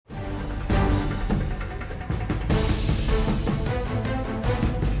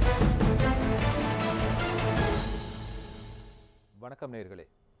வணக்கம் நேயர்களே,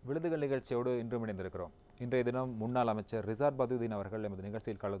 விழுதுகள் நிகழ்ச்சியோடு இன்றும் இணைந்திருக்கிறோம். இன்றைய தினம் முன்னாள் அமைச்சர் ரிஷாட் பத்யுதீன் அவர்கள் எமது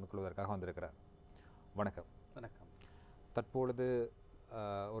நிகழ்ச்சியில் கலந்து கொள்வதற்காக வந்திருக்கிறார். வணக்கம். வணக்கம். தற்பொழுது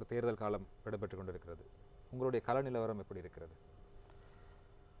ஒரு தேர்தல் காலம் இடம்பெற்று கொண்டிருக்கிறது. உங்களுடைய கள நிலவரம் எப்படி இருக்கிறது?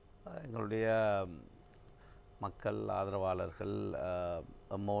 எங்களுடைய மக்கள் ஆதரவாளர்கள்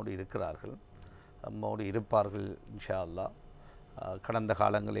நம்மோடு இருக்கிறார்கள், நம்மோடு இருப்பார்கள் இன்ஷா அல்லாஹ். கடந்த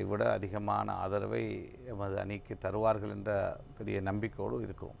காலங்களை விட அதிகமான ஆதரவை எமது அணிக்கு தருவார்கள் என்ற பெரிய நம்பிக்கையோடு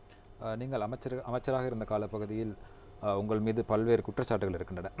இருக்கிறோம். நீங்கள் அமைச்சராக இருந்த காலப்பகுதியில் உங்கள் மீது பல்வேறு குற்றச்சாட்டுகள்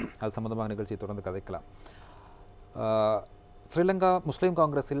இருக்கின்றன. அது சம்பந்தமாக நிகழ்ச்சியை தொடர்ந்து கதைக்கலாம். ஸ்ரீலங்கா முஸ்லீம்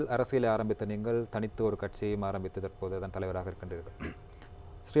காங்கிரஸில் அரசியலை ஆரம்பித்த நீங்கள் தனித்து ஒரு கட்சியையும் ஆரம்பித்து தற்போது அதன் தலைவராக இருக்கின்றீர்கள்.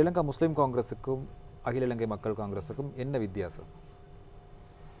 ஸ்ரீலங்கா முஸ்லீம் காங்கிரஸுக்கும் அகில இலங்கை மக்கள் காங்கிரஸுக்கும் என்ன வித்தியாசம்?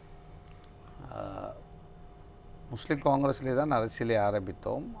 முஸ்லீம் காங்கிரஸிலே தான் அரசியலை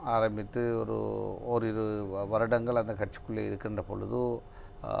ஆரம்பித்து ஓரிரு வருடங்கள் அந்த கட்சிக்குள்ளே இருக்கின்ற பொழுது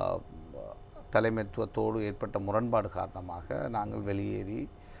தலைமைத்துவத்தோடு ஏற்பட்ட முரண்பாடு காரணமாக நாங்கள் வெளியேறி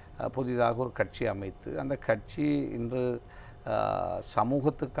புதிதாக ஒரு கட்சி அமைத்து அந்த கட்சி இன்று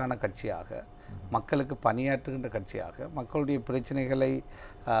சமூகத்துக்கான கட்சியாக, மக்களுக்கு பணியாற்றுகின்ற கட்சியாக, மக்களுடைய பிரச்சனைகளை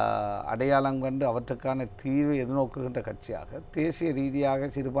அடையாளம் கண்டு அவற்றுக்கான தீர்வை எதிர்நோக்குகின்ற கட்சியாக, தேசிய ரீதியாக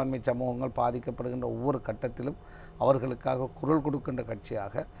சிறுபான்மை சமூகங்கள் பாதிக்கப்படுகின்ற ஒவ்வொரு கட்டத்திலும் அவர்களுக்காக குரல் கொடுக்கின்ற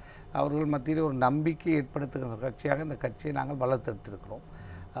கட்சியாக, அவர்கள் மத்தியில் ஒரு நம்பிக்கை ஏற்படுத்துகின்ற கட்சியாக இந்த கட்சியை நாங்கள் வளர்த்தெடுத்திருக்கிறோம்.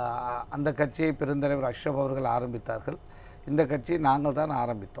 அந்த கட்சியை பெருந்தலைவர் அஷ்ரப் அவர்கள் ஆரம்பித்தார்கள். இந்த கட்சியை நாங்கள் தான்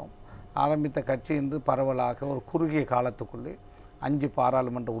ஆரம்பித்த கட்சி இன்று பரவலாக ஒரு குறுகிய காலத்துக்குள்ளே 5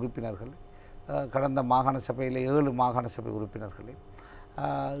 பாராளுமன்ற உறுப்பினர்கள், கடந்த மாகாண சபையில் 7 மாகாண சபை உறுப்பினர்களை,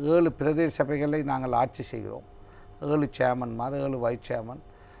 7 பிரதேச சபைகளை நாங்கள் ஆட்சி செய்கிறோம். 7 சேர்மன்மார், 7 வைஸ் சேர்மன்,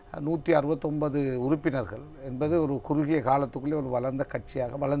 169 உறுப்பினர்கள் என்பது ஒரு குறுகிய காலத்துக்குள்ளே ஒரு வளர்ந்த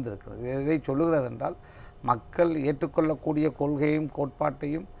கட்சியாக வளர்ந்திருக்கிறது. எதை சொல்லுகிறது என்றால், மக்கள் ஏற்றுக்கொள்ளக்கூடிய கொள்கையும்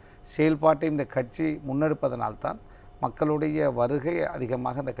கோட்பாட்டையும் செயல்பாட்டையும் இந்த கட்சி முன்னெடுப்பதனால்தான் மக்களுடைய வருகை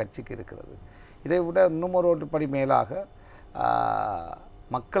அதிகமாக இந்த கட்சிக்கு இருக்கிறது. இதை விட இன்னும் ஒரு படி மேலாக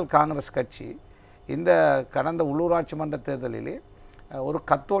மக்கள் காங்கிரஸ் கட்சி இந்த கடந்த உள்ளூராட்சி மன்ற தேர்தலிலே ஒரு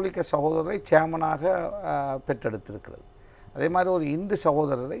கத்தோலிக்க சகோதரரை சேர்மனாக பெற்றெடுத்திருக்கிறது. அதே மாதிரி ஒரு இந்து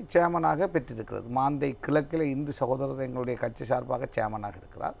சகோதரரை சேர்மனாக பெற்றிருக்கிறது. மாந்தை கிழக்கில் இந்து சகோதரர் எங்களுடைய கட்சி சார்பாக சேர்மனாக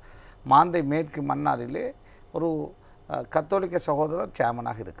இருக்கிறார். மாந்தை மேற்கு மன்னாரிலே ஒரு கத்தோலிக்க சகோதரர்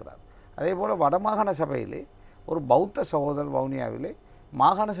சேர்மனாக இருக்கிறார். அதே போல் வடமாகாண சபையிலே ஒரு பௌத்த சகோதரர் வவுனியாவிலே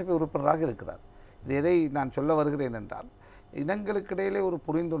மாகாண சபை உறுப்பினராக இருக்கிறார். இது எதை நான் சொல்ல வருகிறேன் என்றால், இனங்களுக்கிடையிலே ஒரு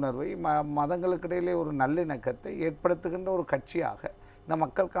புரிந்துணர்வை, மதங்களுக்கிடையிலே ஒரு நல்லிணக்கத்தை ஏற்படுத்துகின்ற ஒரு கட்சியாக இந்த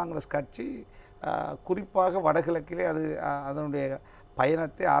மக்கள் காங்கிரஸ் கட்சி குறிப்பாக வடகிழக்கிலே அதனுடைய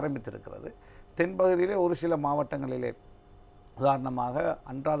பயணத்தை ஆரம்பித்திருக்கிறது. தென்பகுதியிலே ஒரு சில மாவட்டங்களிலே, உதாரணமாக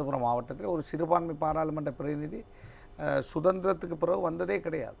அனுராதபுரம் மாவட்டத்தில் ஒரு சிறுபான்மை பாராளுமன்ற பிரதிநிதி சுதந்திரத்துக்கு பிறகு வந்ததே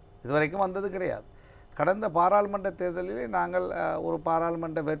கிடையாது, இதுவரைக்கும் வந்தது கிடையாது. கடந்த பாராளுமன்ற தேர்தலிலே நாங்கள் ஒரு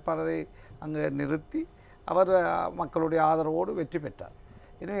பாராளுமன்ற வேட்பாளரை அங்கே நிறுத்தி அவர் மக்களுடைய ஆதரவோடு வெற்றி பெற்றார்.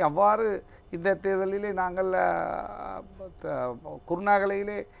 எனவே அவ்வாறு இந்த தேர்தலிலே நாங்கள்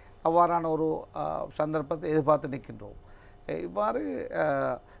குருநாகலையிலே அவ்வாறான ஒரு சந்தர்ப்பத்தை எதிர்பார்த்து நிற்கின்றோம். இவ்வாறு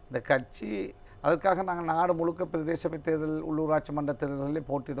இந்த கட்சி, அதற்காக நாங்கள் நாடு முழுக்க பிரதேச சபை தேர்தல், உள்ளூராட்சி மன்ற தேர்தல்களிலே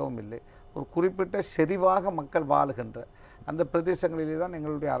போட்டியிடவும் இல்லை. ஒரு குறிப்பிட்ட செறிவாக மக்கள் வாழுகின்ற அந்த பிரதேசங்களிலே தான்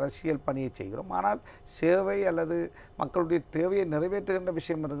எங்களுடைய அரசியல் பணியை செய்கிறோம். ஆனால் சேவை அல்லது மக்களுடைய தேவையை நிறைவேற்றுகின்ற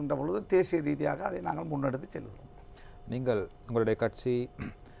விஷயம் இருக்கின்ற பொழுது தேசிய ரீதியாக அதை நாங்கள் முன்னெடுத்து செல்கிறோம். நீங்கள் உங்களுடைய கட்சி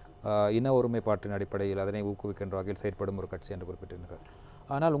இன ஒருமைப்பாட்டின் அடிப்படையில் அதனை ஊக்குவிக்கின்ற வகையில் செயற்படும் ஒரு கட்சி என்று குறிப்பிட்டீர்கள்.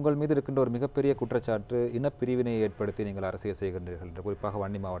 ஆனால் உங்கள் மீது இருக்கின்ற ஒரு மிகப்பெரிய குற்றச்சாட்டு, இனப்பிரிவினை ஏற்படுத்தி நீங்கள் அரசியல் செய்கின்றீர்கள் என்று. குறிப்பாக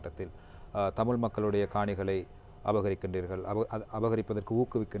வன்னி மாவட்டத்தில் தமிழ் மக்களுடைய காணிகளை அபகரிக்கின்றீர்கள், அபகரிப்பதற்கு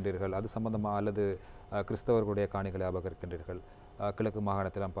ஊக்குவிக்கின்றீர்கள். அது சம்பந்தமாக அல்லது கிறிஸ்தவர்களுடைய காணிகளை அபகரிக்கின்றீர்கள். கிழக்கு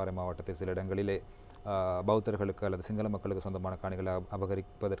மாகாணத்தில் அம்பாறை மாவட்டத்தில் சில இடங்களிலே பௌத்தர்களுக்கு அல்லது சிங்கள மக்களுக்கு சொந்தமான காணிகளை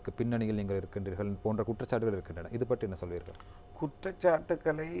அபகரிப்பதற்கு பின்னணியில் நீங்கள் இருக்கின்றீர்கள் போன்ற குற்றச்சாட்டுகள் இருக்கின்றன. இது பற்றி என்ன சொல்வீர்கள்?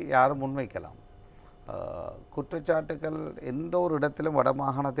 குற்றச்சாட்டுக்களை யாரும் முன்வைக்கலாம். குற்றச்சாட்டுக்கள் எந்த ஒரு இடத்திலும்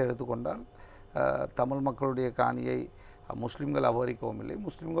வடமாகாணத்தை எடுத்துக்கொண்டால் தமிழ் மக்களுடைய காணியை முஸ்லீம்கள் அபகரிக்கவும் இல்லை,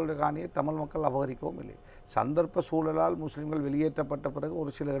 முஸ்லீம்களுடைய காணியை தமிழ் மக்கள் அபகரிக்கவும் இல்லை. சந்தர்ப்ப சூழலால் முஸ்லீம்கள் வெளியேற்றப்பட்ட பிறகு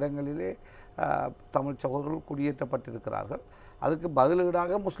ஒரு சில இடங்களிலே தமிழ் சகோதரர்கள் குடியேற்றப்பட்டிருக்கிறார்கள். அதுக்கு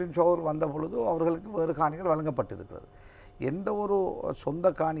பதிலீடாக முஸ்லீம் சகோதரர் வந்த பொழுது அவர்களுக்கு வேறு காணிகள் வழங்கப்பட்டிருக்கிறது. எந்த ஒரு சொந்த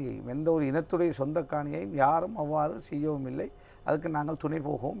காணியையும், எந்த ஒரு இனத்துடைய சொந்த காணியையும் யாரும் அவ்வாறு செய்யவும் இல்லை, அதுக்கு நாங்கள் துணை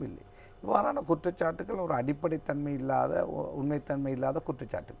போகவும் இல்லை. இவ்வாறான குற்றச்சாட்டுகள் ஒரு அடிப்படைத்தன்மை இல்லாத, உண்மைத்தன்மை இல்லாத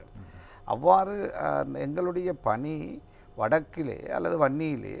குற்றச்சாட்டுகள். அவ்வாறு எங்களுடைய பணி வடக்கிலே அல்லது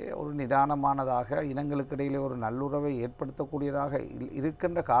வன்னியிலே ஒரு நிதானமானதாக, இனங்களுக்கு இடையிலே ஒரு நல்லுறவை ஏற்படுத்தக்கூடியதாக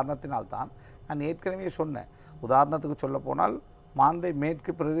இருக்கின்ற காரணத்தினால்தான் நான் ஏற்கனவே சொன்னேன். உதாரணத்துக்கு சொல்லப்போனால் மாந்தை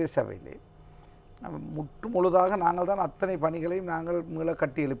மேற்கு பிரதேச சபையிலே முற்று முழுதாக நாங்கள் தான் அத்தனை பணிகளையும் நாங்கள் மீள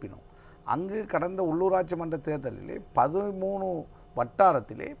கட்டி எழுப்பினோம். அங்கு கடந்த உள்ளூராட்சி மன்ற தேர்தலிலே 13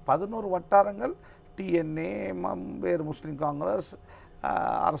 வட்டாரத்திலே 11 வட்டாரங்கள் டிஎன்ஏ, வேறு முஸ்லீம் காங்கிரஸ்,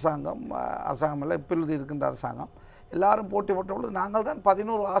 அரசாங்கம் அல்ல இப்பொழுது இருக்கின்ற அரசாங்கம் எல்லாரும் போட்டி போட்ட பொழுது நாங்கள் தான்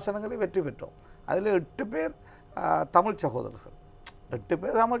 11 ஆசனங்களை வெற்றி பெற்றோம். அதில் 8 பேர் தமிழ் சகோதரர்கள், 8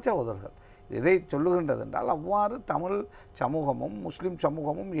 பேர் தமிழ் சகோதரர்கள். இதை சொல்லுகின்றது என்றால் அவ்வாறு தமிழ் சமூகமும் முஸ்லீம்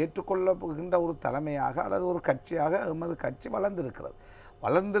சமூகமும் ஏற்றுக்கொள்ளப்படுகின்ற ஒரு தலைமையாக அல்லது ஒரு கட்சியாக எமது கட்சி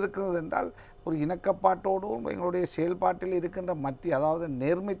வளர்ந்திருக்கிறது என்றால் ஒரு இணக்கப்பாட்டோடும் எங்களுடைய செயல்பாட்டில் இருக்கின்ற அதாவது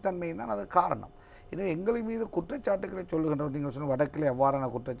நேர்மைத்தன்மை தான் அது காரணம். எனவே எங்கள் மீது குற்றச்சாட்டுகளை சொல்லுகின்றவர் நீங்கள் சொன்ன வடக்கிலே அவ்வாறான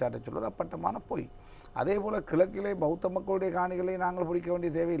குற்றச்சாட்டை சொல்வது அப்பட்டமான பொய். அதே போல் கிழக்கிலே பௌத்த மக்களுடைய காணிகளை நாங்கள் பிடிக்க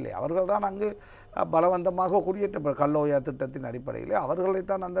வேண்டிய தேவையில்லை. அவர்கள் தான் அங்கு பலவந்தமாக குடியேற்ற கல்லோயா திட்டத்தின் அடிப்படையிலே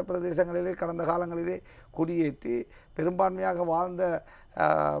அவர்களைத்தான் அந்த பிரதேசங்களிலே கடந்த காலங்களிலே குடியேற்றி பெரும்பான்மையாக வாழ்ந்த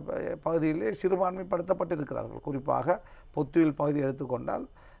பகுதியிலே சிறுபான்மைப்படுத்தப்பட்டிருக்கிறார்கள். குறிப்பாக பொத்துவில் பகுதி எடுத்துக்கொண்டால்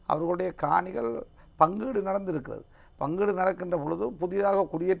அவர்களுடைய காணிகள் பங்கீடு நடந்திருக்கிறது. பங்கீடு நடக்கின்ற பொழுது புதிதாக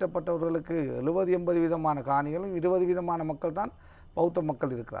குடியேற்றப்பட்டவர்களுக்கு 70-80 வீதமான காணிகளும் 20 வீதமான மக்கள் தான் பௌத்த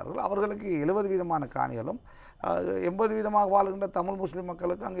மக்கள் இருக்கிறார்கள். அவர்களுக்கு 70 வீதமான காணிகளும் 80 வீதமாக வாழ்கின்ற தமிழ் முஸ்லீம்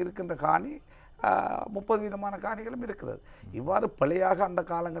மக்களுக்கு அங்கே இருக்கின்ற காணி 30 வீதமான காணிகளும் இருக்கிறது. இவ்வாறு பிழையாக அந்த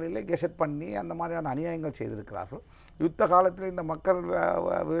காலங்களிலே கெசட் பண்ணி அந்த மாதிரியான அநியாயங்கள் செய்திருக்கிறார்கள். யுத்த காலத்தில் இந்த மக்கள்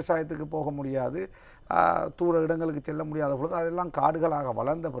விவசாயத்துக்கு போக முடியாது, தூர இடங்களுக்கு செல்ல முடியாத பொழுது அதெல்லாம் காடுகளாக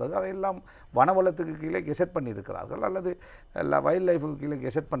வளர்ந்த பிறகு அதையெல்லாம் வனவளத்துக்கு கீழே கெசட் பண்ணியிருக்கிறார்கள் அல்லது வைல்ட் லைஃபுக்கு கீழே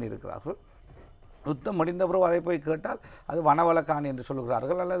கெசட் பண்ணியிருக்கிறார்கள். யுத்தம் முடிந்த பிறகு அதை போய் கேட்டால் அது வனவள காணி என்று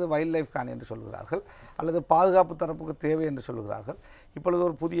சொல்கிறார்கள் அல்லது வைல்ட் லைஃப் காணி என்று சொல்கிறார்கள் அல்லது பாதுகாப்பு தரப்புக்கு தேவை என்று சொல்கிறார்கள். இப்பொழுது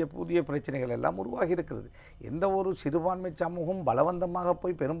ஒரு புதிய பிரச்சனைகள் எல்லாம் உருவாகி இருக்கிறது. எந்த ஒரு சிறுபான்மை சமூகம் பலவந்தமாக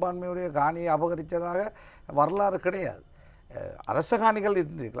போய் பெரும்பான்மையுடைய காணியை அபகரித்ததாக வரலாறு கிடையாது. அரச காணிகள்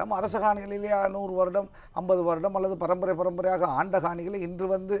இருந்திருக்கலாம். அரச காணிகளிலே 100 வருடம் 50 வருடம் அல்லது பரம்பரையாக ஆண்ட காணிகளை இன்று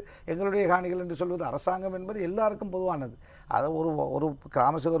வந்து எங்களுடைய காணிகள் என்று சொல்வது அரசாங்கம் என்பது எல்லாருக்கும் பொதுவானது. அது ஒரு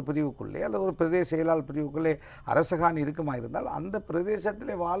கிராமசபர் பிரிவுக்குள்ளே அல்லது ஒரு பிரதேச செயலாளர் பிரிவுக்குள்ளே அரச காணி இருக்குமா இருந்தால் அந்த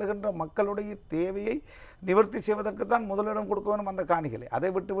பிரதேசத்திலே வாழுகின்ற மக்களுடைய தேவையை நிவர்த்தி செய்வதற்கு தான் முதலிடம் கொடுக்க வேண்டும் அந்த காணிகளை.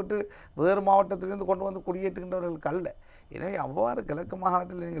 அதை விட்டு வேறு மாவட்டத்திலிருந்து கொண்டு வந்து குடியேற்றுகின்றவர்களுக்கு அல்ல. எனவே அவ்வாறு கிழக்கு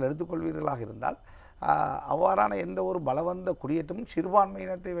மாகாணத்தில் நீங்கள் எடுத்துக்கொள்வீர்களாக இருந்தால் அவ்வாறான எந்த ஒரு பலவந்த குடியேற்றமும் சிறுபான்மை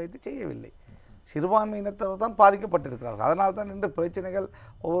இனத்தை வைத்து செய்யவில்லை. சிறுபான்மை இனத்தவர் தான் பாதிக்கப்பட்டிருக்கிறார்கள். அதனால் தான் இந்த பிரச்சனைகள்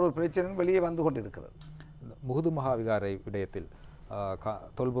ஒவ்வொரு பிரச்சனையும் வெளியே வந்து கொண்டிருக்கிறது. முகுது மகாவிகாரை விடயத்தில்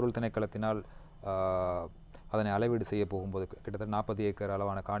தொல்பொருள் திணைக்களத்தினால் அதனை அளவீடு செய்ய போகும்போது கிட்டத்தட்ட 40 ஏக்கர்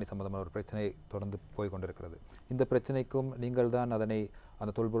அளவான காணி சம்பந்தமான ஒரு பிரச்சனை தொடர்ந்து போய்கொண்டிருக்கிறது. இந்த பிரச்சனைக்கும் நீங்கள் தான் அதனை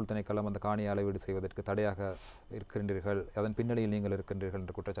அந்த தொல்பொருள் திணைக்களம் அந்த காணியை அளவீடு செய்வதற்கு தடையாக இருக்கின்றீர்கள், அதன் பின்னணியில் நீங்கள் இருக்கின்றீர்கள்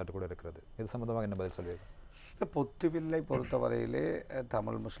என்ற குற்றச்சாட்டு கூட இருக்கிறது. இது சம்பந்தமாக என்ன பதில் சொல்வீர்கள்? இந்த பொத்துவில்லை பொறுத்தவரையிலே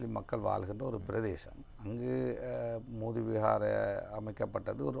தமிழ் முஸ்லீம் மக்கள் வாழ்கின்ற ஒரு பிரதேசம். அங்கு மோதி விகாரை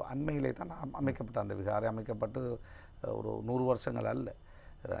அமைக்கப்பட்டது ஒரு அண்மையிலே தான் அமைக்கப்பட்ட அந்த விகாரை அமைக்கப்பட்டு ஒரு 100 வருஷங்கள் அல்ல.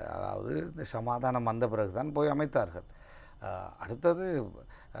 அதாவது இந்த சமாதானம் வந்த பிறகு தான் போய் அமைத்தார்கள். அடுத்தது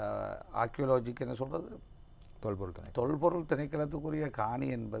ஆர்கியோலஜிக்கு என்ன சொல்கிறது, தொல்பொருள் திணைக்களத்துக்குரிய காணி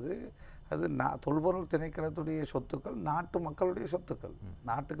என்பது அது தொல்பொருள் திணைக்களத்துடைய சொத்துக்கள் நாட்டு மக்களுடைய சொத்துக்கள்,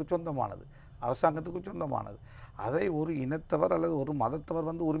 நாட்டுக்கு சொந்தமானது, அரசாங்கத்துக்கு சொந்தமானது. அதை ஒரு இனத்தவர் அல்லது ஒரு மதத்தவர்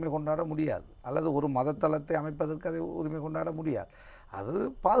வந்து உரிமை கொண்டாட முடியாது, அல்லது ஒரு மதத்தளத்தை அமைப்பதற்கு அதை உரிமை கொண்டாட முடியாது. அது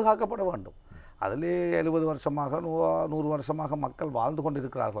பாதுகாக்கப்பட வேண்டும். அதிலே 70 வருஷமாக 100 வருஷமாக மக்கள் வாழ்ந்து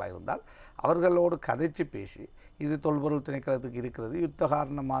கொண்டிருக்கிறார்களாக இருந்தால் அவர்களோடு கதைச்சு பேசி இது தொல்பொருள் திணைக்களத்துக்கு இருக்கிறது, யுத்த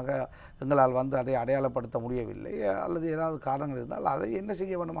காரணமாக எங்களால் வந்து அதை அடையாளப்படுத்த முடியவில்லை அல்லது ஏதாவது காரணங்கள் இருந்தால் அதை என்ன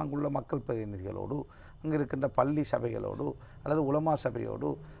செய்ய வேண்டும், அங்குள்ள மக்கள் பிரதிநிதிகளோடு, அங்கே இருக்கின்ற பள்ளி சபைகளோடு அல்லது உலமா சபையோடு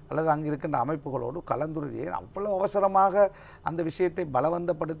அல்லது அங்கே இருக்கின்ற அமைப்புகளோடு கலந்துரையே அவ்வளோ அவசரமாக அந்த விஷயத்தை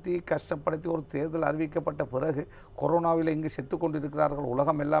பலவந்தப்படுத்தி கஷ்டப்படுத்தி ஒரு தேர்தல் அறிவிக்கப்பட்ட பிறகு கொரோனாவில் இங்கு செத்து கொண்டிருக்கிறார்கள்,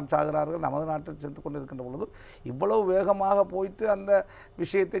 உலகம் எல்லாம் சாகிறார்கள், நமது நாட்டில் செத்து கொண்டிருக்கின்ற பொழுது இவ்வளவு வேகமாக போயிட்டு அந்த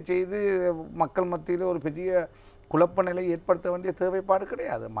விஷயத்தை செய்து மக்கள் மத்தியில் ஒரு பெரிய குழப்ப நிலை ஏற்படுத்த வேண்டிய தேவைப்பாடு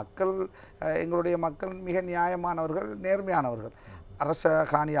கிடையாது. எங்களுடைய மக்கள் மிக நியாயமானவர்கள், நேர்மையானவர்கள். அரச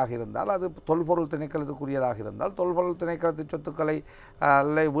காணியாக இருந்தால் அது தொல்பொருள் திணைக்களத்துக்குரியதாக இருந்தால் தொல்பொருள் திணைக்களத்து சொத்துக்களை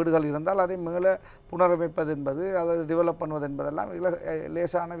அல்ல வீடுகள் இருந்தால் அதை மேலே புனரமைப்பது என்பது அதை டெவலப் பண்ணுவது என்பதெல்லாம்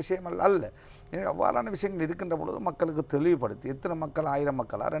லேசான விஷயம் அல்ல. எனவே அவ்வாறான விஷயங்கள் இருக்கின்ற பொழுது மக்களுக்கு தெளிவுபடுத்தி எத்தனை மக்கள் 1000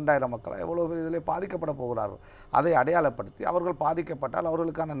 மக்களா 2000 மக்களா எவ்வளோ பேர் இதில் பாதிக்கப்பட போகிறார்கள் அதை அடையாளப்படுத்தி அவர்கள் பாதிக்கப்பட்டால்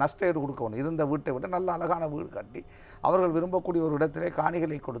அவர்களுக்கான நஷ்ட ஈடு கொடுக்க வேண்டும். இருந்த வீட்டை விட நல்ல அழகான வீடு கட்டி அவர்கள் விரும்பக்கூடிய ஒரு இடத்திலே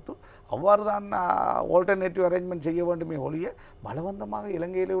காணிகளை கொடுத்து அவ்வாறு தான் ஆல்டர்னேட்டிவ் அரேஞ்ச்மெண்ட் செய்ய வேண்டுமே ஒழிய பலவந்தமாக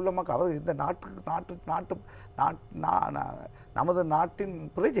இலங்கையிலே உள்ள மக்கள் அவர்கள் இந்த நமது நாட்டின்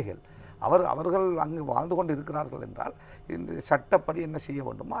பிரஜைகள் அவர்கள் அங்கு வாழ்ந்து கொண்டு இருக்கிறார்கள் என்றால் இந்த சட்டப்படி என்ன செய்ய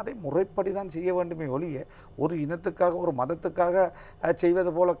வேண்டுமோ அதை முறைப்படி தான் செய்ய வேண்டுமே ஒழிய ஒரு இனத்துக்காக ஒரு மதத்துக்காக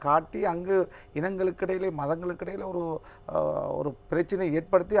செய்வது போல காட்டி அங்கு இனங்களுக்கிடையிலே மதங்களுக்கிடையிலே ஒரு பிரச்சனை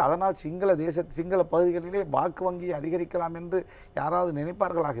ஏற்படுத்தி அதனால் சிங்கள பகுதிகளிலே வாக்கு வங்கியை அதிகரிக்கலாம் என்று யாராவது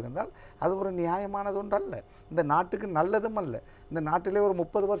நினைப்பார்களாக இருந்தால் அது ஒரு நியாயமானது ஒன்றல்ல, இந்த நாட்டுக்கு நல்லதும் அல்ல. இந்த நாட்டிலே ஒரு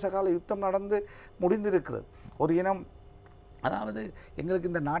 30 வருஷ கால யுத்தம் நடந்து முடிந்திருக்கிறது. ஒரு இனம் அதாவது எங்களுக்கு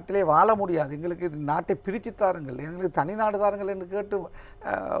இந்த நாட்டிலே வாழ முடியாது, எங்களுக்கு இந்த நாட்டை பிரித்து தாருங்கள், எங்களுக்கு தனி நாடு தாருங்கள் என்று கேட்டு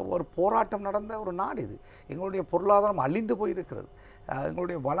ஒரு போராட்டம் நடந்த ஒரு நாடு இது. எங்களுடைய பொருளாதாரம் அழிந்து போயிருக்கிறது,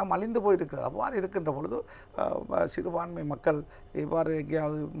 எங்களுடைய வளம் அழிந்து போயிருக்கிறது. அவ்வாறு இருக்கின்ற பொழுது சிறுபான்மை மக்கள் இவ்வாறு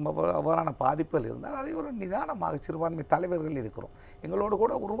எங்கேயாவது அவ்வாறான பாதிப்புகள் இருந்தால் அதை ஒரு நிதானமாக சிறுபான்மை தலைவர்கள் இருக்கிறோம். எங்களோடு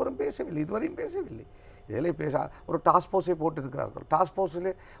கூட ஒருவரும் பேசவில்லை, இதுவரையும் பேசவில்லை. இதிலே ஒரு டாஸ்க் ஃபோர்ஸை போட்டிருக்கிறார்கள். டாஸ்க்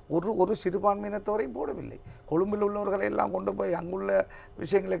ஃபோர்ஸிலே ஒரு சிறுபான்மையினத்தவரையும் போடவில்லை. கொழும்பில் உள்ளவர்களை எல்லாம் கொண்டு போய் அங்குள்ள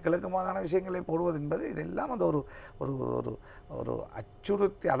விஷயங்களை கிழக்கு மாகாண விஷயங்களை போடுவது என்பது இதெல்லாம் அந்த ஒரு ஒரு ஒரு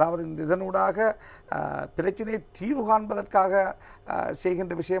அச்சுறுத்தி, அதாவது இதனூடாக பிரச்சனையை தீர்வு காண்பதற்காக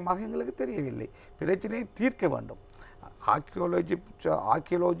செய்கின்ற விஷயமாக எங்களுக்கு தெரியவில்லை. பிரச்சனையை தீர்க்க வேண்டும்.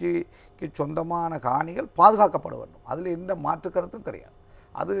 ஆர்கியோலஜிக்கு சொந்தமான காணிகள் பாதுகாக்கப்பட வேண்டும், அதில் எந்த மாற்று கருத்தும் கிடையாது.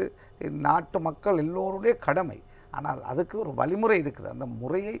 அது நாட்டு மக்கள் எல்லோருடைய கடமை. ஆனால் அதுக்கு ஒரு வழிமுறை இருக்குது, அந்த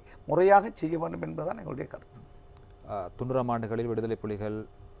முறையை முறையாக செய்ய வேண்டும் என்பதுதான் எங்களுடைய கருத்து. 90ஆம் ஆண்டுகளில் விடுதலை புலிகள்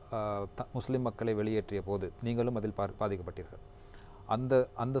முஸ்லிம் மக்களை வெளியேற்றிய போது நீங்களும் அதில் பாதிக்கப்பட்டீர்கள்.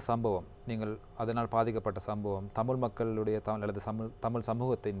 அந்த சம்பவம், நீங்கள் அதனால் பாதிக்கப்பட்ட சம்பவம் தமிழ் மக்களுடைய அல்லது தமிழ்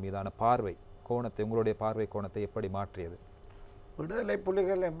சமூகத்தின் மீதான பார்வை கோணத்தை, உங்களுடைய பார்வை கோணத்தை எப்படி மாற்றியது? விடுதலை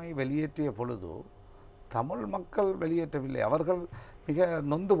புலிகள் எம்மை வெளியேற்றிய பொழுது தமிழ் மக்கள் வெளியேற்றவில்லை, அவர்கள் மிக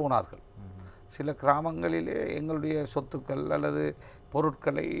நொந்து போனார்கள். சில கிராமங்களிலே எங்களுடைய சொத்துக்கள் அல்லது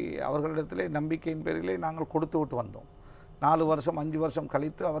பொருட்களை அவர்களிடத்திலே நம்பிக்கையின் பேரிலே நாங்கள் கொடுத்து விட்டு வந்தோம். 4 வருஷம் 5 வருஷம்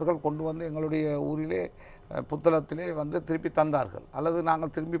கழித்து அவர்கள் கொண்டு வந்து எங்களுடைய ஊரிலே புத்தளத்திலே வந்து திருப்பி தந்தார்கள், அல்லது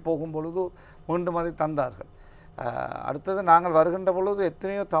நாங்கள் திரும்பி போகும் பொழுது மீண்டும் அதை தந்தார்கள். அடுத்தது நாங்கள் வருகின்ற பொழுது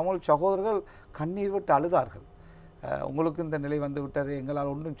எத்தனையோ தமிழ் சகோதரர்கள் கண்ணீர் விட்டு அழுதார்கள். உங்களுக்கு இந்த நிலை வந்து விட்டது,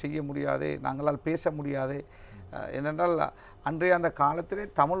 எங்களால் ஒன்றும் செய்ய முடியாதே, நாங்களால் பேச முடியாதே. ஏனென்றால் அன்றைய அந்த காலத்திலே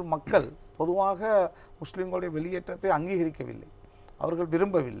தமிழ் மக்கள் பொதுவாக முஸ்லீம்களுடைய வெளியேற்றத்தை அங்கீகரிக்கவில்லை, அவர்கள்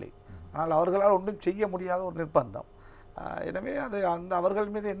விரும்பவில்லை. ஆனால் அவர்களால் ஒன்றும் செய்ய முடியாத ஒரு நிர்பந்தம். எனவே அவர்கள்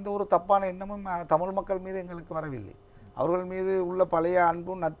மீது எந்த ஒரு தப்பான எண்ணமும் தமிழ் மக்கள் மீது எங்களுக்கு வரவில்லை. அவர்கள் மீது உள்ள பழைய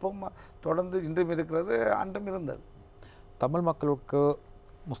அன்பும் நட்பும் தொடர்ந்து இன்றும் இருக்கிறது, அன்றும் இருந்தது. தமிழ் மக்களுக்கு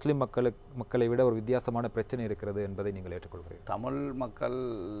முஸ்லீம் மக்களை விட ஒரு வித்தியாசமான பிரச்சனை இருக்கிறது என்பதை நீங்கள் ஏற்றுக்கொள்கிறீர்கள்.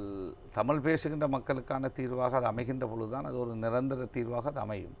 தமிழ் பேசுகின்ற மக்களுக்கான தீர்வாக அது அமைகின்ற பொழுதுதான் அது ஒரு நிரந்தர தீர்வாக அது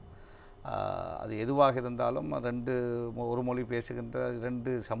அமையும். அது எதுவாக இருந்தாலும் ஒரு மொழி பேசுகின்ற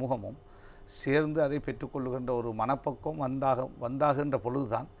 2 சமூகமும் சேர்ந்து அதை பெற்றுக்கொள்ளுகின்ற ஒரு மனப்பக்குவம் வந்தாகின்ற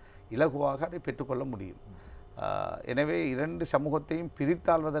பொழுதுதான் இலகுவாக அதை பெற்றுக்கொள்ள முடியும். எனவே 2 சமூகத்தையும்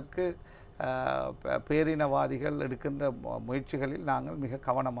பிரித்தாள்வதற்கு பேரினவாதிகள் எடுக்கின்ற முயற்சிகளில் நாங்கள் மிக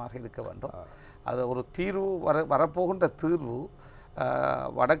கவனமாக இருக்க வேண்டும். அது ஒரு தீர்வு வரப்போகின்ற தீர்வு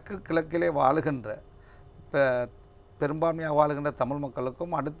வடக்கு கிழக்கிலே வாழுகின்ற பெரும்பான்மையாக வாழுகின்ற தமிழ்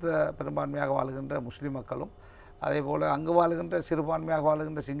மக்களுக்கும் அடுத்த பெரும்பான்மையாக வாழுகின்ற முஸ்லீம் மக்களும் அதேபோல் அங்கு வாழுகின்ற சிறுபான்மையாக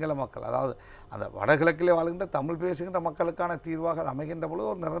வாழுகின்ற சிங்கள மக்கள், அதாவது அந்த வடகிழக்கிலே வாழுகின்ற தமிழ் பேசுகின்ற மக்களுக்கான தீர்வாக அது அமைகின்ற பொழுது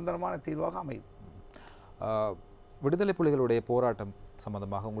ஒரு நிரந்தரமான தீர்வாக அமையும். விடுதலை புலிகளுடைய போராட்டம்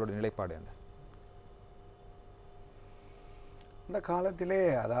சம்பந்தமாக உங்களுடைய நிலைப்பாடு என்ன? இந்த காலத்திலே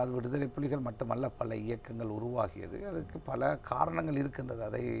அதாவது விடுதலை புலிகள் மட்டுமல்ல, பல இயக்கங்கள் உருவாகியது. அதுக்கு பல காரணங்கள் இருக்கின்றது.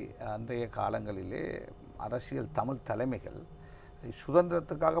 அதை அன்றைய காலங்களிலே அரசியல் தமிழ் தலைமைகள்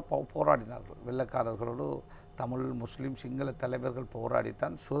சுதந்திரத்துக்காக போராடினார்கள். வெள்ளைக்காரர்களோடு தமிழ் முஸ்லீம் சிங்கள தலைவர்கள்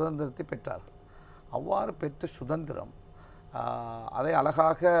போராடித்தான் சுதந்திரத்தை பெற்றார்கள். அவ்வாறு பெற்ற சுதந்திரம் அதை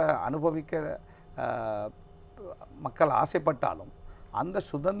அழகாக அனுபவிக்க மக்கள் ஆசைப்பட்டாலும் அந்த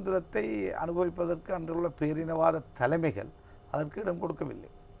சுதந்திரத்தை அனுபவிப்பதற்கு அன்றுள்ள பேரினவாத தலைமைகள் அதற்கு இடம் கொடுக்கவில்லை.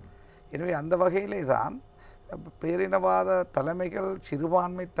 எனவே அந்த வகையிலே தான் பேரினவாத தலைமைகள்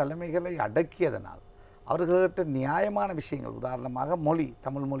சிறுபான்மை தலைமைகளை அடக்கியதனால் அவர்கள்கிட்ட நியாயமான விஷயங்கள், உதாரணமாக மொழி,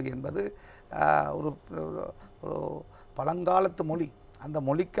 தமிழ் மொழி என்பது ஒரு பழங்காலத்து மொழி, அந்த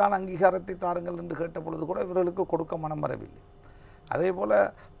மொழிக்கான அங்கீகாரத்தை தாருங்கள் என்று கேட்ட பொழுது கூட இவர்களுக்கு கொடுக்க மனம் வரவில்லை. அதே போல்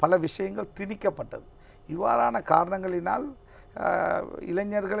பல விஷயங்கள் திணிக்கப்பட்டது. இவ்வாறான காரணங்களினால்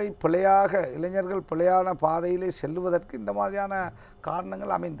இளைஞர்கள் பிழையான பாதையிலே செல்லுவதற்கு இந்த மாதிரியான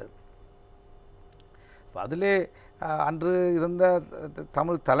காரணங்கள் அமைந்தது. அதிலே அன்று இருந்த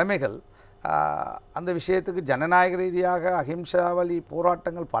தமிழ் தலைமைகள் அந்த விஷயத்துக்கு ஜனநாயக ரீதியாக அஹிம்சா வழி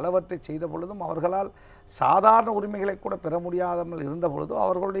போராட்டங்கள் பலவற்றை செய்த பொழுதும் அவர்களால் சாதாரண உரிமைகளை கூட பெற முடியாமல் இருந்த பொழுதும்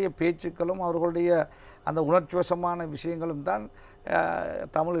அவர்களுடைய பேச்சுக்களும் அவர்களுடைய அந்த உணர்ச்சிவசமான விஷயங்களும் தான்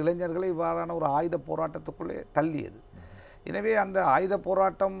தமிழ் இளைஞர்களை இவ்வாறான ஒரு ஆயுத போராட்டத்துக்குள்ளே தள்ளியது. எனவே அந்த ஆயுத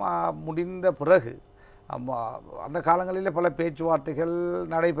போராட்டம் முடிந்த பிறகு அந்த காலங்களில் பல பேச்சுவார்த்தைகள்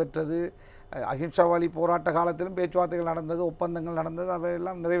நடைபெற்றது. அஹிம்சா வழி போராட்ட காலத்திலும் பேச்சுவார்த்தைகள் நடந்தது, ஒப்பந்தங்கள் நடந்தது,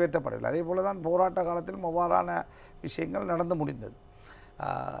 அவையெல்லாம் நிறைவேற்றப்படவில்லை. அதே போல தான் போராட்ட காலத்திலும் அவ்வாறான விஷயங்கள் நடந்து முடிந்தது.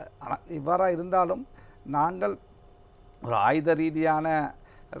 ஆனால் இவ்வாறாக இருந்தாலும் நாங்கள் ஒரு ஆயுத ரீதியான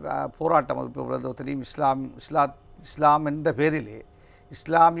போராட்டம், இப்போ தெரியும் இஸ்லாம் என்ற பேரிலே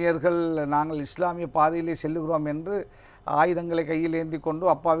இஸ்லாமியர்கள் நாங்கள் இஸ்லாமிய பாதையிலே செல்லுகிறோம் என்று ஆயுதங்களை கையில் ஏந்தி கொண்டு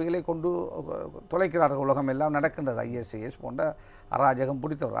அப்பாவிகளை கொண்டு தொலைக்கிறார்கள். உலகம் எல்லாம் நடக்கின்றது. ISIS போன்ற அராஜகம்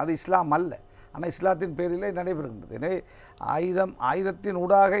பிடித்தவர். அது இஸ்லாம் அல்ல. ஆனால் இஸ்லாத்தின் பேரிலே நடைபெறுகின்றது. எனவே ஆயுதத்தின்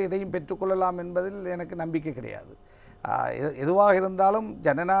ஊடாக எதையும் பெற்றுக்கொள்ளலாம் என்பதில் எனக்கு நம்பிக்கை கிடையாது. எதுவாக இருந்தாலும்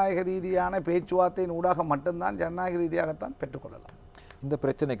ஜனநாயக ரீதியான பேச்சுவார்த்தையின் ஊடாக மட்டும்தான் ஜனநாயக ரீதியாகத்தான் பெற்றுக்கொள்ளலாம். இந்த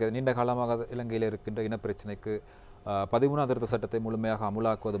பிரச்சனைக்கு நீண்ட காலமாக இலங்கையில் இருக்கின்ற இனப்பிரச்சனைக்கு 13ஆம் திருத்த சட்டத்தை முழுமையாக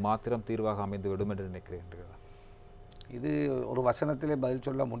அமுலாக்குவது மாத்திரம் தீர்வாக அமைந்துவிடும் என்று நினைக்கிறீர்களா? இது ஒரு வசனத்திலே பதில்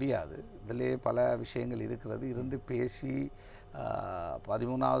சொல்ல முடியாது. இதிலே பல விஷயங்கள் இருக்கிறது. இருந்து பேசி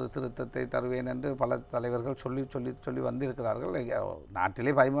 13வது திருத்தத்தை தருவேன் என்று பல தலைவர்கள் சொல்லி வந்திருக்கிறார்கள்.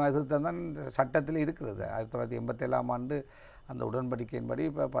 நாட்டிலே 13வது திருத்தம் தான் சட்டத்தில் இருக்கிறது. 1987ஆம் ஆண்டு அந்த உடன்படிக்கையின்படி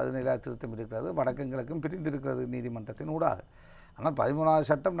இப்போ 17வது திருத்தம் இருக்கிறது. வடக்கும் கிழக்கும் பிரிந்திருக்கிறது நீதிமன்றத்தின் ஊடாக. ஆனால்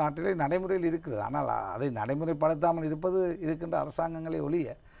 13வது சட்டம் நாட்டிலே நடைமுறையில் இருக்கிறது. ஆனால் அதை நடைமுறைப்படுத்தாமல் இருக்கின்ற அரசாங்கங்களை ஒழிய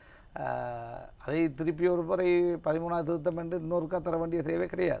அதை திருப்பி ஒரு முறை 13வது திருத்தம் என்று இன்னொருக்கா தர வேண்டிய தேவை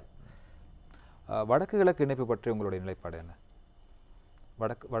கிடையாது. வடக்கு கிழக்கு இணைப்பு பற்றி உங்களுடைய நிலைப்பாடு என்ன?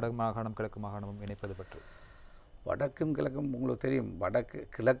 வடக்கு மாகாணம் கிழக்கு மாகாணமும் இணைப்பது பற்றி. வடக்கும் கிழக்கும் உங்களுக்கு தெரியும்.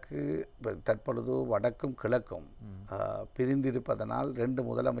 கிழக்கு தற்பொழுது வடக்கும் கிழக்கும் பிரிந்திருப்பதனால் 2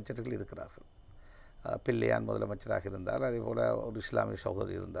 முதலமைச்சர்கள் இருக்கிறார்கள். பிள்ளையான் முதலமைச்சராக இருந்தார். அதேபோல் ஒரு இஸ்லாமிய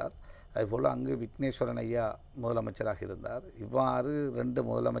சகோதரி இருந்தார். அதேபோல் அங்கு விக்னேஸ்வரன் ஐயா முதலமைச்சராக இருந்தார். இவ்வாறு 2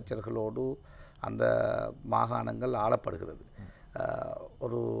 முதலமைச்சர்களோடு அந்த மாகாணங்கள் ஆளப்படுகிறது.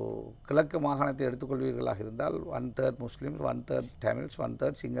 ஒரு கிழக்கு மாகாணத்தை எடுத்துக்கொள்வீர்களாக இருந்தால் 1/3 முஸ்லீம்ஸ், 1/3 தமிழ்ஸ்,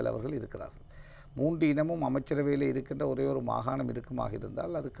 1/3 சிங்களவர்கள் இருக்கிறார்கள். 3 இனமும் அமைச்சரவையில் இருக்கின்ற ஒரே ஒரு மாகாணம் இருக்குமாக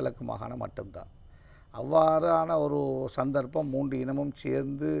இருந்தால் அது கிழக்கு மாகாணம் மட்டும்தான். அவ்வாறான ஒரு சந்தர்ப்பம் 3 இனமும்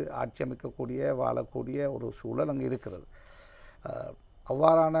சேர்ந்து ஆட்சி அமைக்கக்கூடிய வாழக்கூடிய ஒரு சூழல் அங்கே இருக்கிறது.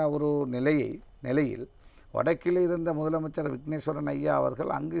 அவ்வாறான ஒரு நிலையில் வடக்கில் இருந்த முதலமைச்சர் விக்னேஸ்வரன் ஐயா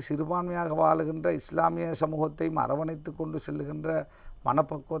அவர்கள் அங்கு சிறுபான்மையாக வாழுகின்ற இஸ்லாமிய சமூகத்தையும் அரவணைத்து கொண்டு செல்லுகின்ற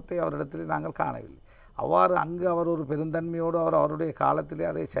மனப்பக்குவத்தை அவரிடத்தில் நாங்கள் காணவில்லை. அவ்வாறு அங்கு அவர் ஒரு பெருந்தன்மையோடு அவருடைய காலத்திலே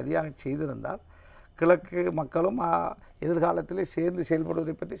அதை சரியாக செய்திருந்தால் கிழக்கு மக்களும் எதிர்காலத்திலே சேர்ந்து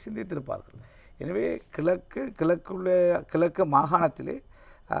செயல்படுவதை பற்றி சிந்தித்திருப்பார்கள். எனவே கிழக்கு மாகாணத்திலே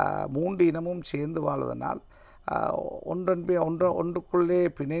 3 இனமும் சேர்ந்து வாழ்வதனால் ஒன்றுக்குள்ளே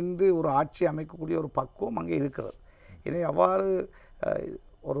பிணைந்து ஒரு ஆட்சி அமைக்கக்கூடிய ஒரு பக்குவம் அங்கே இருக்கிறது. எனவே அவ்வாறு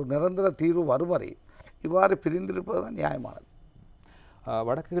ஒரு நிரந்தர தீர்வு வரும் வரை இவ்வாறு பிரிந்திருப்பது தான் நியாயமானது.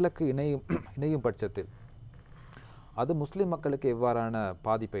 வடக்கு கிழக்கு இணையும் பட்சத்தில் அது முஸ்லிம் மக்களுக்கு எவ்வாறான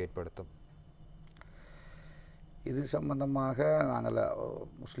பாதிப்பை ஏற்படுத்தும்? இது சம்பந்தமாக நாங்கள்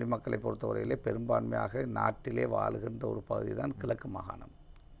முஸ்லிம் மக்களை பொறுத்தவரையிலே பெரும்பான்மையாக நாட்டிலே வாழுகின்ற ஒரு பகுதி தான் கிழக்கு மாகாணம்.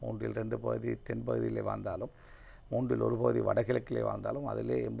 3இல் 2 பகுதி தென்பகுதியிலே வாழ்ந்தாலும் 3இல் 1 பகுதி வடகிழக்கிலே வாழ்ந்தாலும்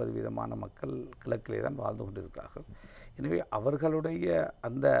அதிலே 80% மக்கள் கிழக்கிலே தான் வாழ்ந்து கொண்டிருக்கிறார்கள். எனவே அவர்களுடைய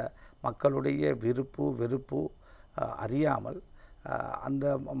அந்த மக்களுடைய விருப்பு வெறுப்பு அறியாமல் அந்த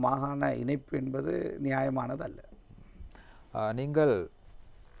மாகாண இணைப்பு என்பது நியாயமானது அல்ல. நீங்கள்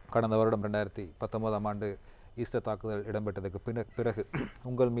கடந்த வருடம் 2019ஆம் ஆண்டு ஈஸ்டர் தாக்குதல் இடம்பெற்றதுக்கு பிறகு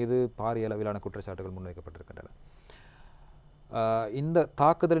உங்கள் மீது பாரிய அளவிலான குற்றச்சாட்டுகள் முன்வைக்கப்பட்டிருக்கின்றன. இந்த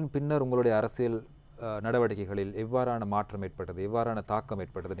தாக்குதலின் பின்னர் உங்களுடைய அரசியல் நடவடிக்கைகளில் எவ்வாறான மாற்றம் ஏற்பட்டது, எவ்வாறான தாக்கம்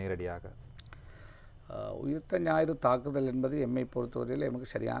ஏற்பட்டது நேரடியாக? உயிர்த்த ஞாயிறு தாக்குதல் என்பது எம்மை பொறுத்தவரையில் எமக்கு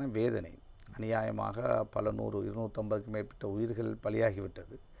சரியான வேதனை. அநியாயமாக பல 250க்கும் மேற்பட்ட உயிர்கள்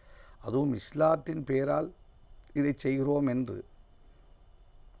பலியாகிவிட்டது. அதுவும் இஸ்லாத்தின் பெயரால் இதை செய்கிறோம் என்று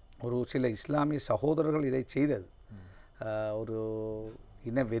ஒரு சில இஸ்லாமிய சகோதரர்கள் இதை செய்தது. ஒரு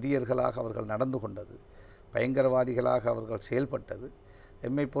இன வெறியர்களாக அவர்கள் நடந்து கொண்டது, பயங்கரவாதிகளாக அவர்கள் செயல்பட்டது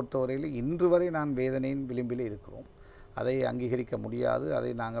எம்மை பொறுத்தவரையில் இன்று வரை நான் வேதனையின் விளிம்பிலே இருக்கிறோம். அதை அங்கீகரிக்க முடியாது.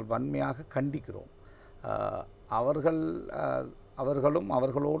 அதை நாங்கள் வன்மையாக கண்டிக்கிறோம். அவர்களும்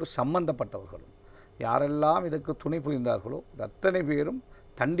அவர்களோடு சம்பந்தப்பட்டவர்களும் யாரெல்லாம் இதற்கு துணை புரிந்தார்களோ அத்தனை பேரும்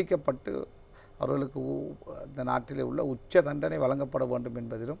தண்டிக்கப்பட்டு அவர்களுக்கு இந்த நாட்டிலே உள்ள உச்ச தண்டனை வழங்கப்பட வேண்டும்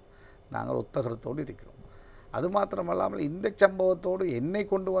என்பதிலும் நாங்கள் ஒத்த கருத்தோடு இருக்கிறோம். அது மாத்திரமல்லாமல் இந்த சம்பவத்தோடு என்னை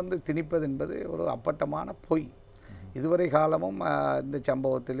கொண்டு வந்து திணிப்பது என்பது ஒரு அப்பட்டமான பொய். இதுவரை காலமும் இந்த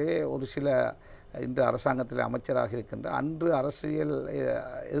சம்பவத்திலே ஒரு சில இன்று அரசாங்கத்தில் அமைச்சராக இருக்கின்ற அன்று அரசியல்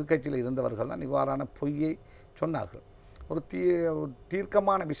எதிர்க்கட்சியில் இருந்தவர்கள் தான் இவ்வாறான பொய்யை சொன்னார்கள். ஒரு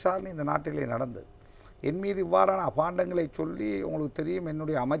தீர்க்கமான விசாரணை இந்த நாட்டிலே நடந்தது. என் மீது இவ்வாறான அபாண்டங்களை சொல்லி உங்களுக்கு தெரியும்,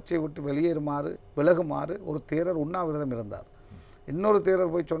 என்னுடைய அமைச்சை விட்டு வெளியேறுமாறு விலகுமாறு ஒரு தேரர் உண்ணாவிரதம் இருந்தார். இன்னொரு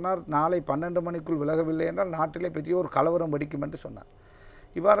தேரர் போய் சொன்னார், நாளை 12 மணிக்குள் விலகவில்லை என்றால் நாட்டிலே பெரிய ஒரு கலவரம் வெடிக்கும் என்று சொன்னார்.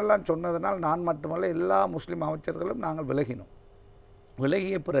 இவ்வாறெல்லாம் சொன்னதனால் நான் மட்டுமல்ல எல்லா முஸ்லீம் அமைச்சர்களும் நாங்கள் விலகினோம்.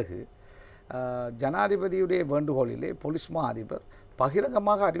 விலகிய பிறகு ஜனாதிபதியுடைய வேண்டுகோளிலே போலீஸ் மா அதிபர்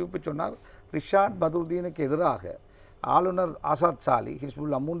பகிரங்கமாக அறிவிப்பு சொன்னார், ரிஷாட் பத்ருதீனுக்கு எதிராக ஆளுநர் ஆசாத் சாலி,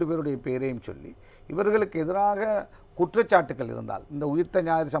 ஹிஸ்புல்லா 3 பேருடைய பேரையும் சொல்லி இவர்களுக்கு எதிராக குற்றச்சாட்டுகள் இருந்தால், இந்த உயிர்த்த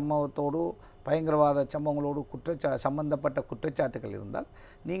ஞாயிறு சம்பவத்தோடு பயங்கரவாத சம்பவங்களோடு சம்பந்தப்பட்ட குற்றச்சாட்டுகள் இருந்தால்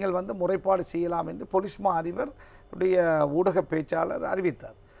நீங்கள் வந்து முறைப்பாடு செய்யலாம் என்று போலீஸ் மா அதிபர் உடைய ஊடக பேச்சாளர்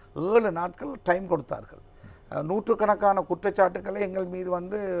அறிவித்தார். 7 நாட்கள் டைம் கொடுத்தார்கள். நூற்றுக்கணக்கான குற்றச்சாட்டுக்களை எங்கள் மீது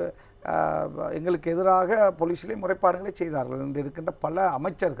வந்து எங்களுக்கு எதிராக போலீஸிலே முறைப்பாடுகளை செய்தார்கள் என்று இருக்கின்ற பல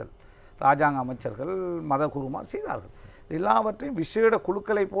அமைச்சர்கள், இராஜாங்க அமைச்சர்கள், மதகுருமார் செய்தார்கள். எல்லாவற்றையும் விசேட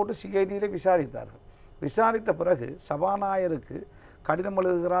குழுக்களை போட்டு சிஐடியிலே விசாரித்தார்கள். விசாரித்த பிறகு சபாநாயகருக்கு கடிதம்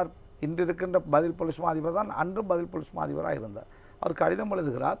எழுதுகிறார். இன்று இருக்கின்ற பதில் போலீஸ் மா அதிபர் தான் அன்றும் பதில் போலீஸ் மா அதிபராக இருந்தார். அவர் கடிதம்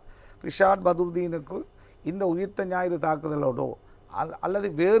எழுதுகிறார், ரிஷாட் பத்ருதீனுக்கு இந்த உயிர்த்த ஞாயிறு தாக்குதலோடோ அல்லது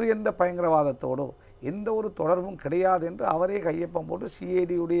வேறு எந்த பயங்கரவாதத்தோடோ எந்த ஒரு தொடர்பும் கிடையாது என்று அவரே கையொப்பம் போட்டு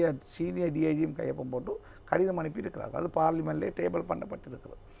சிஐடியுடைய சீனியர் டிஐஜியும் கையொப்பம் போட்டு கடிதம் அனுப்பியிருக்கிறார்கள். அது பார்லிமெண்ட்லேயே டேபிள்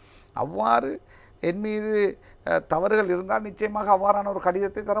பண்ணப்பட்டிருக்கிறது. அவ்வாறு என் மீது தவறுகள் இருந்தால் நிச்சயமாக அவ்வாறான ஒரு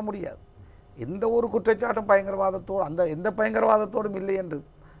கடிதத்தை தர முடியாது. எந்த ஒரு குற்றச்சாட்டும் பயங்கரவாதத்தோடு எந்த பயங்கரவாதத்தோடும் இல்லை என்று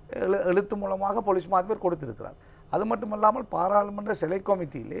எழுத்து மூலமாக போலீஸ் மா அதிபர் கொடுத்திருக்கிறார். அது மட்டுமல்லாமல் பாராளுமன்ற செலை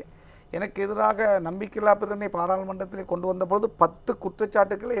கமிட்டியிலே எனக்கு எதிராக நம்பிக்கையில்லா பிரேரணை பாராளுமன்றத்திலே கொண்டு வந்த பொழுது 10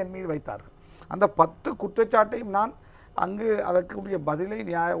 குற்றச்சாட்டுக்களை என் மீது வைத்தார்கள். அந்த 10 குற்றச்சாட்டையும் நான் அங்கு அதற்குரிய பதிலை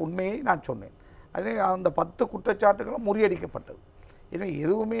உண்மையை நான் சொன்னேன். அதே அந்த 10 குற்றச்சாட்டுகளும் முறியடிக்கப்பட்டது. எனவே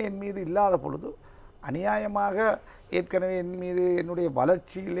எதுவுமே என் மீது இல்லாத பொழுது அநியாயமாக ஏற்கனவே என் மீது என்னுடைய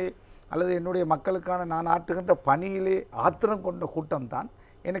வளர்ச்சியிலே அல்லது என்னுடைய மக்களுக்கான நான் ஆற்றுகின்ற பணியிலே ஆத்திரம் கொண்ட கூட்டம்தான்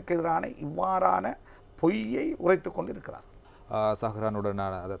எனக்கு எதிரான இவ்வாறான பொய்யை உரைத்து கொண்டிருக்கிறார்.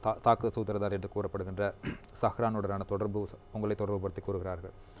 சஹ்ரானுடனான தாக்குதல் சூத்திரதார் என்று கூறப்படுகின்ற சஹ்ரானுடனான தொடர்பு உங்களை தொடர்புபடுத்தி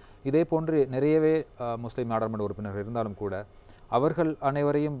கூறுகிறார்கள். இதே போன்று நிறையவே முஸ்லீம் நாடாளுமன்ற உறுப்பினர்கள் இருந்தாலும் கூட அவர்கள்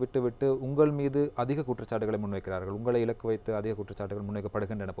அனைவரையும் விட்டுவிட்டு உங்கள் மீது அதிக குற்றச்சாட்டுகளை முன்வைக்கிறார்கள். உங்களை இலக்கு வைத்து அதிக குற்றச்சாட்டுகள்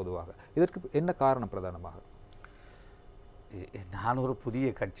முன்வைக்கப்படுகின்றன பொதுவாக. இதற்கு என்ன காரணம் பிரதானமாக? நான் ஒரு புதிய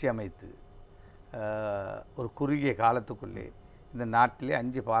கட்சி அமைத்து ஒரு குறுகிய காலத்துக்குள்ளே இந்த நாட்டிலே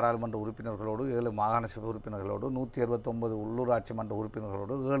 5 பாராளுமன்ற உறுப்பினர்களோடு 7 மாகாண சபை உறுப்பினர்களோடு 169 உள்ளூராட்சி மன்ற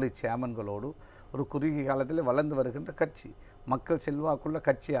உறுப்பினர்களோடு 7 சேர்மன்களோடு ஒரு குறுகிய காலத்தில் வளர்ந்து வருகின்ற கட்சி, மக்கள் செல்வாக்குள்ள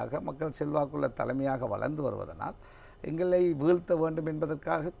கட்சியாக, மக்கள் செல்வாக்குள்ள தலைமையாக வளர்ந்து வருவதனால் எங்களை வீழ்த்த வேண்டும்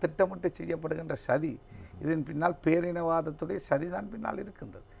என்பதற்காக திட்டமிட்டு செய்யப்படுகின்ற சதி, இதன் பின்னால் பேரினவாதத்துடைய சதிதான் பின்னால்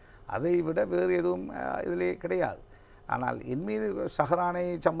இருக்கின்றது. அதை விட வேறு எதுவும் இதிலே கிடையாது. ஆனால் என் மீது சஹ்ரானை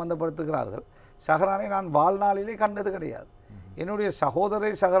சம்பந்தப்படுத்துகிறார்கள். சஹ்ரானை நான் வாழ்நாளிலே கண்டது கிடையாது. என்னுடைய சகோதரை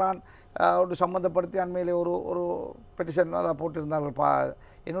சஹ்ரான் சம்பந்தப்படுத்தி அண்மையிலே ஒரு பெட்டிஷன் அதை போட்டிருந்தார்கள்.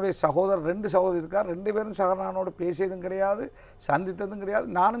 என்னுடைய சகோதரர் 2 சகோதரர் இருக்கார். 2 பேரும் சஹ்ரானோடு பேசியதும் கிடையாது, சந்தித்ததும் கிடையாது,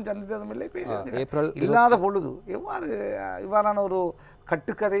 நானும் சந்தித்ததும் இல்லை, பேசியதும் இல்லாத பொழுது இவ்வாறான ஒரு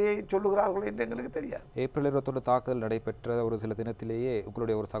கட்டுக்கதையை சொல்லுகிறார்கள் என்று எங்களுக்கு தெரியாது. ஏப்ரல் 21 தாக்குதல் நடைபெற்ற ஒரு சில தினத்திலேயே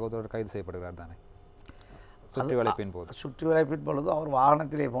உங்களுடைய ஒரு சகோதரர் கைது செய்யப்படுகிறார் தானே? சுற்றி வளைப்பின் பொழுது அவர்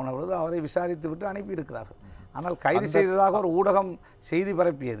வாகனத்திலே போன பொழுது அவரை விசாரித்து விட்டு அனுப்பியிருக்கிறார்கள். ஆனால் கைது செய்ததாக ஒரு ஊடகம் செய்தி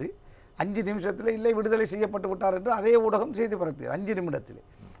பரப்பியது. 5 நிமிஷத்தில் இல்லை விடுதலை செய்யப்பட்டு விட்டார் என்று அதே ஊடகம் செய்தி பரப்பியது.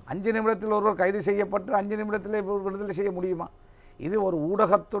 5 நிமிடத்தில் ஒருவர் கைது செய்யப்பட்டு 5 நிமிடத்திலே விடுதலை செய்ய முடியுமா? இது ஒரு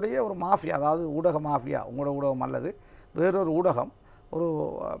ஊடகத்துடைய ஒரு மாஃபியா, அதாவது ஊடக மாஃபியா. உங்களோட ஊடகம் அல்லது வேறொரு ஊடகம், ஒரு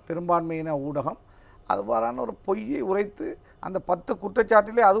பெரும்பான்மையின ஊடகம் அவ்வாறான ஒரு பொய்யை உரைத்து அந்த 10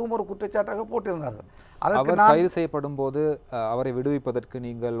 குற்றச்சாட்டிலே அதுவும் ஒரு குற்றச்சாட்டாக போட்டிருந்தார்கள். அவர் கைது செய்யப்படும் போது அவரை விடுவிப்பதற்கு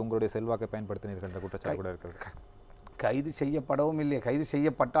நீங்கள் உங்களுடைய செல்வாக்கை பயன்படுத்தினீர்கள் என்ற குற்றச்சாட்டு கூட இருக்கிறது. கைது செய்யப்படவும் இல்லை. கைது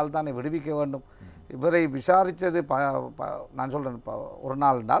செய்யப்பட்டால் தானே விடுவிக்க வேண்டும். இவரை விசாரித்தது நான் சொல்கிறேன் ஒரு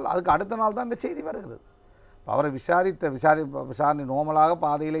நாள் அதுக்கு அடுத்த நாள் தான் இந்த செய்தி வருகிறது. அவரை விசாரணை நோமலாக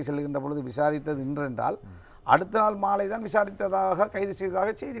பாதையிலே செல்கின்ற பொழுது விசாரித்தது இன்றென்றால் அடுத்த நாள் மாலை தான் விசாரித்ததாக கைது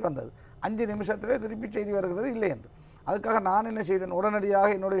செய்ததாக செய்தி வந்தது. 5 நிமிஷத்திலே திருப்பி செய்தி வருகிறது இல்லை என்று. அதுக்காக நான் என்ன செய்தேன், உடனடியாக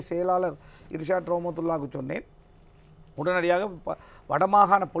என்னுடைய செயலாளர் இர்ஷாட் ரோமத்துல்லாவுக்கு சொன்னேன், உடனடியாக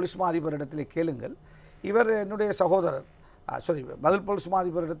வடமாகாண போலீஸ் மா அதிபரிடத்திலே கேளுங்கள், இவர் என்னுடைய சகோதரர், பதில் போலீஸ் மா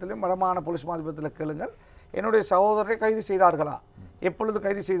அதிபரிடத்திலும் வடமாகாண போலீஸ் மா அதிபரத்தில் கேளுங்கள், என்னுடைய சகோதரரை கைது செய்தார்களா, எப்பொழுது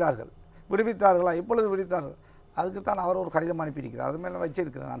கைது செய்தார்கள், விடுவித்தார்களா? இப்பொழுது விடுவித்தார்கள். அதுக்கு தான் அவர் ஒரு கடிதம் அனுப்பியிருக்கிறார். அது மேலே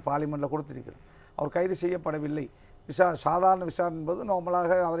வச்சிருக்கிறேன், நான் பார்லிமெண்ட்டில் கொடுத்திருக்கிறேன். அவர் கைது செய்யப்படவில்லை. சாதாரண விசாரணை என்பது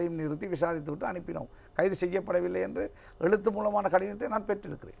நார்மலாக அவரையும் நிறுத்தி விசாரித்து விட்டு அனுப்பினோம். கைது செய்யப்படவில்லை என்று எழுத்து மூலமான கடிதத்தை நான்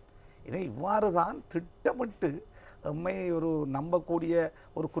பெற்றிருக்கிறேன். எனவே இவ்வாறு தான் திட்டமிட்டு எம்மை ஒரு நம்பக்கூடிய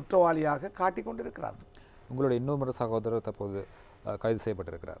ஒரு குற்றவாளியாக காட்டிக் கொண்டிருக்கிறார்கள். உங்களுடைய இன்னொரு சகோதரர் தற்போது கைது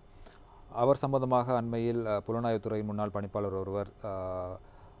செய்யப்பட்டிருக்கிறார். அவர் சம்பந்தமாக அண்மையில் புலனாய்வுத்துறையின் முன்னாள் பணிப்பாளர் ஒருவர்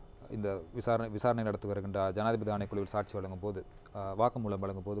இந்த விசாரணை நடத்தி வருகின்ற ஜனாதிபதி ஆணைக்குழுவில் சாட்சி வழங்கும் போது வாக்குமூலம்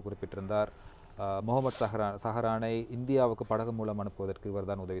வழங்கும் போது குறிப்பிட்டிருந்தார், முகமது சஹரானை இந்தியாவுக்கு படகு மூலம் அனுப்புவதற்கு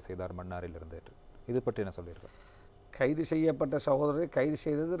இவர்தான் உதவி செய்தார் மன்னாரில் இருந்து. இது பற்றி என்ன சொல்வீர்கள்? கைது செய்யப்பட்ட சகோதரரை கைது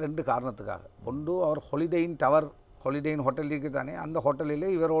செய்தது 2 காரணத்துக்காக. ஒன்று, அவர் ஹாலிடேயின் ஹோட்டல் இருக்குது தானே, அந்த ஹோட்டலிலே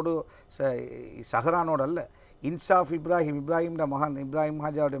இவரோடு சஹரானோடு அல்ல, இன்சாஃப் இப்ராஹிம் மகன்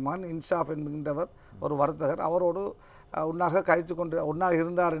ஹாஜாவுடைய மகன் இன்சாஃப் என்கின்றவர் ஒரு வர்த்தகர், அவரோடு ஒன்றாக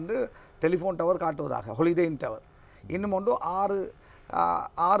இருந்தார் என்று டெலிஃபோன் டவர் காட்டுவதாக, ஹாலிடேயின் டவர். இன்னும் ஒன்று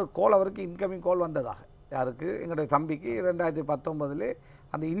 6 கோல் அவருக்கு இன்கமிங் கோல் வந்ததாக. யாருக்கு? எங்களுடைய தம்பிக்கு 2019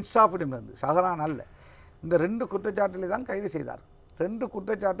 அந்த இன்சாஃபிடமிருந்து, சஹரான் அல்ல. இந்த 2 குற்றச்சாட்டிலே தான் கைது செய்தார். 2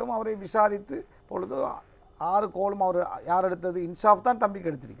 குற்றச்சாட்டும் அவரை விசாரித்து பொழுது 6 கோலும் அவர் யார் எடுத்தது? இன்சாஃப் தான்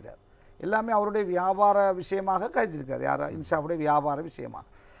தம்பிக்கு எடுத்திருக்கிறார். எல்லாமே அவருடைய வியாபார விஷயமாக கைதிருக்கார். யார்? இன்சாஃபுடைய வியாபார விஷயமாக.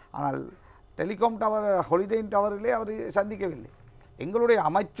 ஆனால் டெலிகாம் டவர், ஹாலிடேயின் டவரிலே அவர் சந்திக்கவில்லை. எங்களுடைய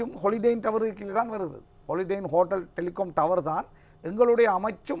அமைச்சும் ஹாலிடேயின் டவருக்கு தான் வருகிறது. ஹாலிடேயின் ஹோட்டல் டெலிகாம் டவர் தான் எங்களுடைய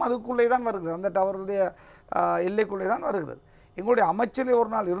அமைச்சும் அதுக்குள்ளே தான் வருகிறது. அந்த டவருடைய எல்லைக்குள்ளே தான் வருகிறது. எங்களுடைய அமைச்சிலே ஒரு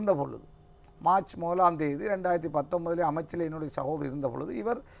நாள் இருந்த பொழுது, மார்ச் 1ஆம் தேதி 2019 அமைச்சில் என்னுடைய சகோதரர் இருந்த பொழுது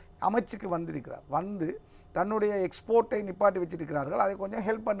இவர் அமைச்சுக்கு வந்திருக்கிறார். வந்து தன்னுடைய எக்ஸ்போர்ட்டை நிப்பாட்டி வச்சிருக்கிறார்கள், அதை கொஞ்சம்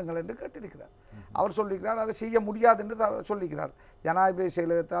ஹெல்ப் பண்ணுங்கள் என்று கேட்டிருக்கிறார். அவர் சொல்லியிருக்கிறார், அதை செய்ய முடியாது என்று சொல்லியிருக்கிறார். ஜனாதிபதி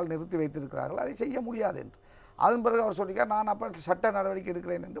செயலகத்தால் நிறுத்தி வைத்திருக்கிறார்கள், அதை செய்ய முடியாது என்று. அதன் பிறகு அவர் சொல்லியிருக்கார், நான் அப்போ சட்ட நடவடிக்கை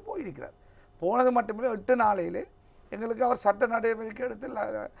எடுக்கிறேன் என்று போயிருக்கிறார். போனது மட்டுமில்லை, 8 நாளையிலே எங்களுக்கு அவர் சட்ட நடவடிக்கை எடுத்து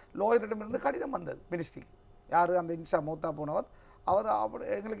லோயரிடமிருந்து கடிதம் வந்தது மினிஸ்ட்ரிக்கு. யார்? அந்த இன்சா மௌத்தா போனவர். அவர்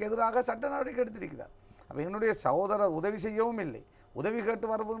எங்களுக்கு எதிராக சட்ட நடவடிக்கை எடுத்திருக்கிறார். அப்போ என்னுடைய சகோதரர் உதவி செய்யவும் இல்லை. உதவி கேட்டு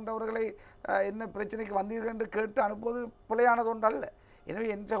வருகின்றவர்களை என்ன பிரச்சனைக்கு வந்தீர்கள் என்று கேட்டு அனுப்புவது பிழையானது ஒன்று அல்ல. எனவே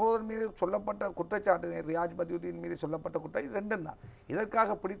என் சகோதரர் மீது சொல்லப்பட்ட குற்றச்சாட்டு, ரிஷாத் பத்யுதீன் மீது சொல்லப்பட்ட குற்றம், இது 2 தான்.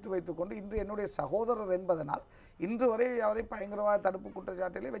 இதற்காக பிடித்து வைத்துக்கொண்டு இன்று என்னுடைய சகோதரர் என்பதனால் இன்று வரை அவரை பயங்கரவாத தடுப்பு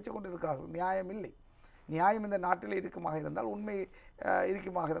குற்றச்சாட்டிலே வச்சு கொண்டிருக்கிறார்கள். நியாயம் இல்லை. நியாயம் இந்த நாட்டில் இருக்குமாக இருந்தால், உண்மை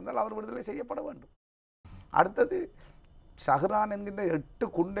இருக்குமாக இருந்தால் அவர் விடுதலை செய்யப்பட வேண்டும். அடுத்தது, சஹரான் என்கின்ற 8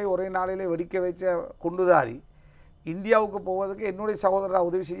 குண்டை ஒரே நாளிலே வெடிக்க வைச்ச குண்டுதாரி இந்தியாவுக்கு போவதற்கு என்னுடைய சகோதரராக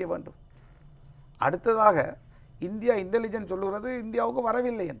உதவி செய்ய வேண்டும். அடுத்ததாக, இந்தியா இன்டெலிஜென்ஸ் சொல்லுகிறது இந்தியாவுக்கு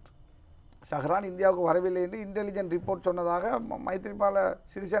வரவில்லை என்று. சஹரான் இந்தியாவுக்கு வரவில்லை என்று இன்டெலிஜென்ஸ் ரிப்போர்ட் சொன்னதாக மைத்ரிபால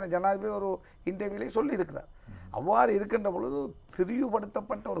சிறிசேன ஜனாதிபதி ஒரு இன்டர்வியூவிலே சொல்லியிருக்கிறார். அவ்வாறு இருக்கின்ற பொழுது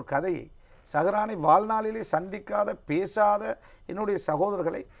திரிவுபடுத்தப்பட்ட ஒரு கதையை, சஹரானை வாழ்நாளிலே சந்திக்காத பேசாத என்னுடைய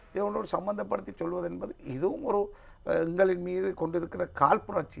சகோதரர்களை இதனோடு சம்பந்தப்படுத்தி சொல்வது என்பது இதுவும் ஒரு எங்களின் மீது கொண்டிருக்கிற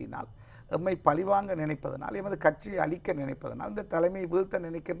காழ்ப்புணர்ச்சியினால், எம்மை பழிவாங்க நினைப்பதனால், எமது கட்சியை அழிக்க நினைப்பதனால், இந்த தலைமையை வீழ்த்த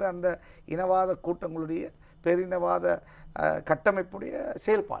நினைக்கின்ற அந்த இனவாத கூட்டங்களுடைய பேரினவாத கட்டமைப்புடைய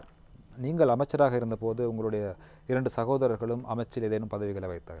செயல்பாடு. நீங்கள் அமைச்சராக இருந்தபோது உங்களுடைய 2 சகோதரர்களும் அமைச்சில் ஏதேனும் பதவிகளை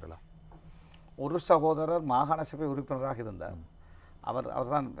வைத்தார்களா? ஒரு சகோதரர் மாகாண சபை உறுப்பினராக இருந்தார்.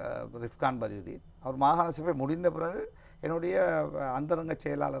 அவர்தான் ரிஷ்கான் பத்யுதீன். அவர் மாகாண சபை முடிந்த பிறகு என்னுடைய அந்தரங்க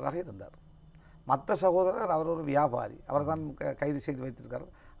செயலாளராக இருந்தார். மற்ற சகோதரர் அவர் ஒரு வியாபாரி, அவர் தான் கைது செய்து வைத்திருக்கார்.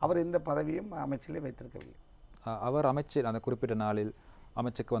 அவர் எந்த பதவியும் அமைச்சிலே வைத்திருக்கவில்லை. அவர் அமைச்சர் அந்த குறிப்பிட்ட நாளில்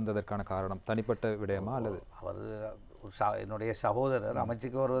அமைச்சுக்கு வந்ததற்கான காரணம் தனிப்பட்ட விடயமா அல்லது? அவர் என்னுடைய சகோதரர்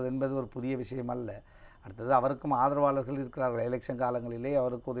அமைச்சுக்கு வருவது என்பது ஒரு புதிய விஷயம் அல்ல. அடுத்தது, அவருக்கும் ஆதரவாளர்கள் இருக்கிறார்கள். எலெக்ஷன் காலங்களிலே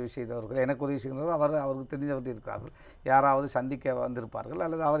அவருக்கு உதவி செய்தவர்கள், எனக்கு உதவி செய்தவர்கள், அவருக்கு தெரிஞ்சவர்கள் இருக்கிறார்கள். யாராவது சந்திக்க வந்திருப்பார்கள்,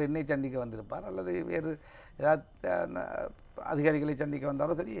 அல்லது அவர் என்னை சந்திக்க வந்திருப்பார், அல்லது வேறு ஏதாவது அதிகாரிகளை சந்திக்க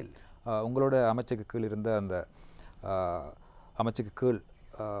வந்தாரோ தெரியல. உங்களோட அமைச்சுக்கு கீழ் இருந்த அந்த அமைச்சுக்கு கீழ்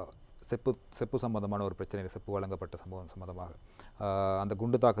செப்பு சம்பந்தமான ஒரு பிரச்சனை, செப்பு வழங்கப்பட்ட சம்பவம் சம்பந்தமாக அந்த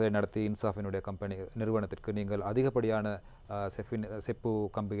குண்டு தாக்குதலை நடத்தி இன்சாஃபினுடைய கம்பெனி நிறுவனத்திற்கு நீங்கள் அதிகப்படியான செப்பு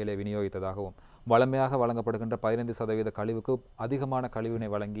கம்பிகளை விநியோகித்ததாகவும், வளமையாக வழங்கப்படுகின்ற 15% கழிவுக்கு அதிகமான கழிவினை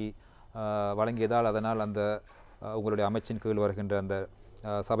வழங்கியதால் அதனால் அந்த உங்களுடைய அமைச்சின் கீழ் வருகின்ற அந்த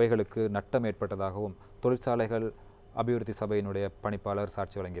சபைகளுக்கு நட்டம் ஏற்பட்டதாகவும் தொழிற்சாலைகள் அபிவிருத்தி சபையினுடைய பணிப்பாளர்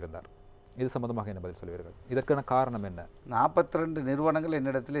சாட்சி வழங்கியிருந்தார். இது சம்பந்தமாக என்ன பதில் சொல்வீர்கள்? இதற்கான காரணம் என்ன? 42 நிறுவனங்கள்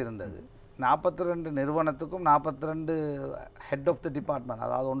என்னிடத்தில் இருந்தது. 42 நிறுவனத்துக்கும் 42 ஹெட் ஆஃப் த டிபார்ட்மெண்ட்,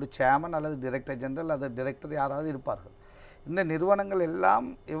 அதாவது ஒன்று சேர்மன் அல்லது டைரக்டர் ஜெனரல் அல்லது டைரக்டர் யாராவது இருப்பார்கள். இந்த நிறுவனங்கள் எல்லாம்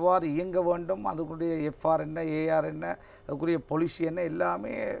எவ்வாறு இயங்க வேண்டும், அதுக்குரிய எஃப்ஆர் என்ன, ஏஆர் என்ன, அதுக்குரிய பொலிசி என்ன,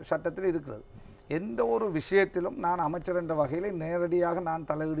 எல்லாமே சட்டத்தில் இருக்கிறது. எந்த ஒரு விஷயத்திலும் நான் அமைச்சர் என்ற வகையில் நேரடியாக நான்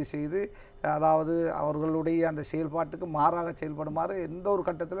தலையீடு செய்து அதாவது அவர்களுடைய அந்த செயல்பாட்டுக்கு மாறாக செயல்படுமாறு எந்த ஒரு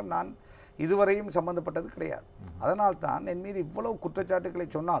கட்டத்திலும் நான் இதுவரையும் சம்பந்தப்பட்டது கிடையாது. அதனால்தான் என் மீது இவ்வளவு குற்றச்சாட்டுக்களை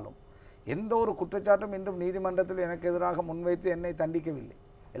சொன்னாலும் எந்த ஒரு குற்றச்சாட்டும் இன்றும் நீதிமன்றத்தில் எனக்கு எதிராக முன்வைத்து என்னை தண்டிக்கவில்லை.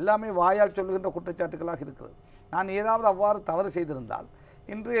 எல்லாமே வாயால் சொல்லுகின்ற குற்றச்சாட்டுகளாக இருக்கிறது. நான் ஏதாவது அவ்வாறு தவறு செய்திருந்தால்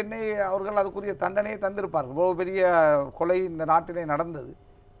இன்று என்னை அவர்கள் அதுக்குரிய தண்டனையை தந்திருப்பார்கள். இவ்வளவு பெரிய கொலை இந்த நாட்டிலே நடந்தது.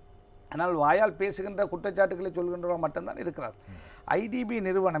 ஆனால் வாயால் பேசுகின்ற குற்றச்சாட்டுகளை சொல்கின்றவர் மட்டும்தான் இருக்கிறார். ஐடிபி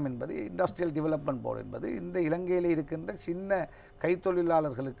நிறுவனம் என்பது இண்டஸ்ட்ரியல் டெவலப்மெண்ட் போர்டு என்பது இந்த இலங்கையில் இருக்கின்ற சின்ன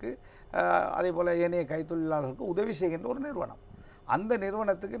கைத்தொழிலாளர்களுக்கு அதே போல் ஏனைய கைத்தொழிலாளர்களுக்கு உதவி செய்கின்ற ஒரு நிறுவனம். அந்த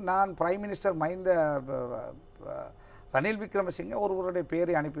நிறுவனத்துக்கு நான் பிரைம் மினிஸ்டர் ரணில் விக்ரமசிங்கே ஒருவருடைய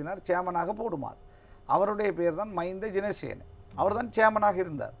பெயரை அனுப்பினார் சேமனாக போடுமாறு. அவருடைய பெயர் தான் மஹிந்த ஜனசேன. அவர் தான் சேமனாக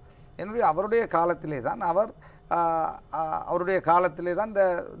இருந்தார். எனவே அவருடைய காலத்திலே தான் அவருடைய காலத்திலே தான் இந்த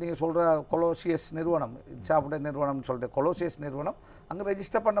நீங்கள் சொல்கிற கொலோசியஸ் நிறுவனம் சாப்பிட நிறுவனம்னு சொல்கிற கொலோசியஸ் நிறுவனம் அங்கே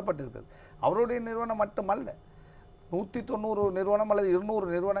ரெஜிஸ்டர் பண்ணப்பட்டிருக்குது. அவருடைய நிறுவனம் மட்டுமல்ல, 190 நிறுவனம் அல்லது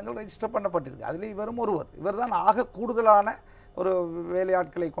 200 நிறுவனங்கள் ரெஜிஸ்டர் பண்ணப்பட்டிருக்கு. அதில் இவரும் ஒருவர். இவர் தான் ஆக கூடுதலான ஒரு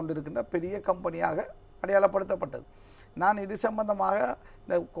வேலையாட்களை கொண்டிருக்கின்ற பெரிய கம்பெனியாக அடையாளப்படுத்தப்பட்டது. நான் இது சம்பந்தமாக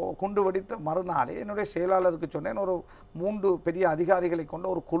இந்த குண்டு வெடித்த மறுநாளே என்னுடைய செயலாளருக்கு சொன்னேன், ஒரு 3 பெரிய அதிகாரிகளை கொண்ட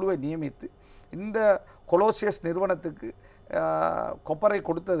ஒரு குழுவை நியமித்து இந்த கொலோசியஸ் நிறுவனத்துக்கு கொப்பரை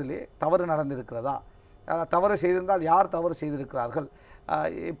கொடுத்ததிலே தவறு நடந்திருக்கிறதா, தவறு செய்திருந்தால் யார் தவறு செய்திருக்கிறார்கள்,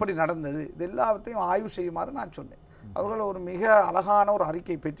 எப்படி நடந்தது, இது எல்லாத்தையும் ஆய்வு செய்யுமாறு நான் சொன்னேன். அவர்கள் ஒரு மிக அழகான ஒரு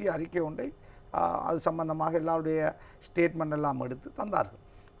அறிக்கை பெற்ற அறிக்கை ஒன்றை அது சம்பந்தமாக எல்லாருடைய ஸ்டேட்மெண்ட் எல்லாம் எடுத்து தந்தார்கள்.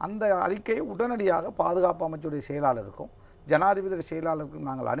 அந்த அறிக்கையை உடனடியாக பாதுகாப்பு அமைச்சருடைய செயலாளருக்கும் ஜனாதிபதி செயலாளருக்கும்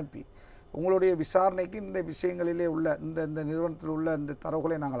நாங்கள் அனுப்பி உங்களுடைய விசாரணைக்கு இந்த விஷயங்களிலே உள்ள இந்த நிறுவனத்தில் உள்ள இந்த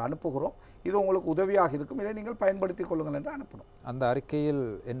தரவுகளை நாங்கள் அனுப்புகிறோம், இது உங்களுக்கு உதவியாக இருக்கும், இதை நீங்கள் பயன்படுத்திக் கொள்ளுங்கள் என்று அனுப்பணும். அந்த அறிக்கையில்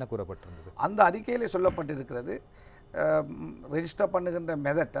என்ன கூறப்பட்டிருந்தது? அந்த அறிக்கையிலே சொல்லப்பட்டிருக்கிறது, ரெஜிஸ்டர் பண்ணுகின்ற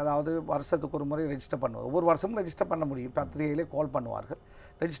மெதட், அதாவது வருஷத்துக்கு ஒரு முறை ரெஜிஸ்டர் பண்ணுவது. ஒவ்வொரு வருஷமும் ரெஜிஸ்டர் பண்ண முடியும். பத்திரிகையிலே கால் பண்ணுவார்கள்.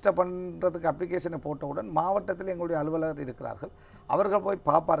 ரெஜிஸ்டர் பண்ணுறதுக்கு அப்ளிகேஷனை போட்டவுடன் மாவட்டத்தில் எங்களுடைய அலுவலர் இருக்கிறார்கள். அவர்கள் போய்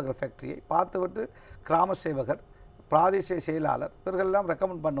பார்ப்பார்கள் ஃபேக்ட்ரியை. பார்த்துவிட்டு கிராம சேவகர், பிராதேசிய செயலாளர் இவர்களெல்லாம்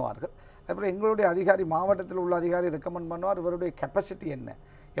ரெக்கமெண்ட் பண்ணுவார்கள். அப்புறம் எங்களுடைய அதிகாரி, மாவட்டத்தில் உள்ள அதிகாரி ரெக்கமெண்ட் பண்ணுவார், இவருடைய கெப்பாசிட்டி என்ன,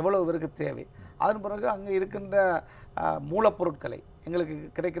 எவ்வளோ இவருக்கு தேவை. அதன் பிறகு அங்கே இருக்கின்ற மூலப்பொருட்களை, எங்களுக்கு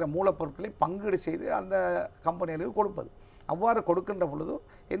கிடைக்கிற மூலப்பொருட்களை பங்கீடு செய்து அந்த கம்பெனிகளுக்கு கொடுப்பது. அவ்வாறு கொடுக்கின்ற பொழுது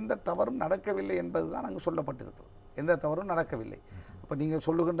எந்த தவறும் நடக்கவில்லை என்பது தான் அங்கு சொல்லப்பட்டிருக்கிறது. எந்த தவறும் நடக்கவில்லை. இப்போ நீங்கள்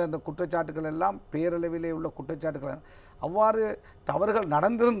சொல்லுகின்ற இந்த குற்றச்சாட்டுகள் எல்லாம் பேரளவிலே உள்ள குற்றச்சாட்டுகள். அவ்வாறு தவறுகள்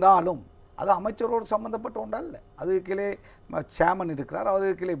நடந்திருந்தாலும் அது அமைச்சரோடு சம்பந்தப்பட்ட ஒன்றல்ல. அதுக்கு கீழே சேர்மன் இருக்கிறார்,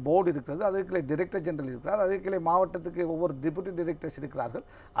 அதுக்கு கீழே போர்டு இருக்கிறது, அதுக்கு கீழே டைரக்டர் ஜெனரல் இருக்கிறார், அதுக்கு கீழே மாவட்டத்துக்கு ஒவ்வொரு டெபுட்டி டைரக்டர்ஸ் இருக்கிறார்கள்,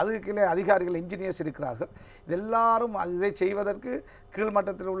 அதுக்கு கீழே அதிகாரிகள், இன்ஜினியர்ஸ் இருக்கிறார்கள். இதெல்லாரும் இதை செய்வதற்கு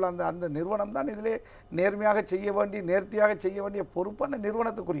கீழ்மட்டத்தில் உள்ள அந்த நிறுவனம் தான் இதிலே நேர்மையாக செய்ய வேண்டிய, நேர்த்தியாக செய்ய வேண்டிய பொறுப்பு அந்த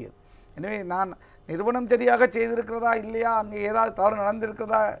நிறுவனத்துக்குரியது. எனவே நான் நிறுவனம் சரியாக செய்திருக்கிறதா இல்லையா, அங்கே ஏதாவது தவறு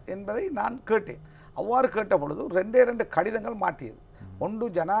நடந்திருக்கிறதா என்பதை நான் கேட்டேன். அவ்வாறு கேட்ட பொழுது 2 கடிதங்கள் மாட்டியது. ஒன்று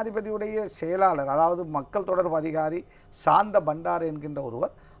ஜனாதிபதியுடைய செயலாளர், அதாவது மக்கள் தொடர்பு அதிகாரி சாந்த பண்டார் என்கின்ற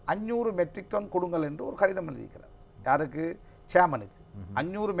ஒருவர் 500 மெட்ரிக் டன் கொடுங்கள் என்று ஒரு கடிதம் எழுதியிருக்கிறார். யாருக்கு? சேர்மனுக்கு.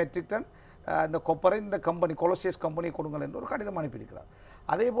 500 மெட்ரிக் டன் இந்த கொப்பரை இந்த கம்பெனி கொலோசியஸ் கம்பெனி கொடுங்கள் என்று ஒரு கடிதம் அனுப்பியிருக்கிறார்.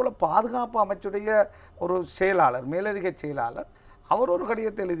 அதே போல் பாதுகாப்பு அமைச்சுடைய ஒரு செயலாளர், மேலதிக செயலாளர், அவர் ஒரு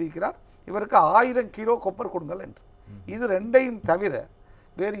கடிதத்தை எழுதியிருக்கிறார், இவருக்கு 1000 கிலோ கொப்பர் கொடுங்கள் என்று. இது 2ஐயும் தவிர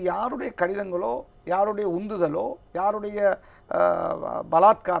வேறு யாருடைய கடிதங்களோ, யாருடைய உந்துதலோ, யாருடைய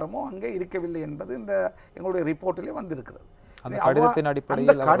பலாத்காரமோ அங்கே இருக்கவில்லை என்பது இந்த எங்களுடைய ரிப்போர்ட்டிலே வந்திருக்கிறது.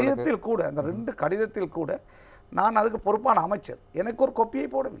 அந்த கடிதத்தில் கூட, அந்த 2 கடிதத்தில் கூட நான் அதுக்கு பொறுப்பான அமைச்சர், எனக்கு ஒரு கொப்பியை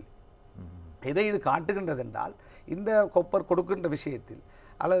போடவில்லை. இதை இது காட்டுகின்றது என்றால் இந்த கொப்பர் கொடுக்கின்ற விஷயத்தில்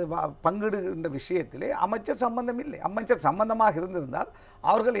அல்லது பங்கிடுகின்ற விஷயத்திலே அமைச்சர் சம்பந்தம் இல்லை. அமைச்சர் சம்பந்தமாக இருந்திருந்தால்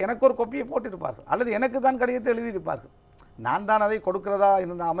அவர்கள் எனக்கு ஒரு கொப்பியை போட்டிருப்பார்கள், அல்லது எனக்கு தான் கடிதத்தை எழுதியிருப்பார்கள். நான் தான் அதை கொடுக்கிறதா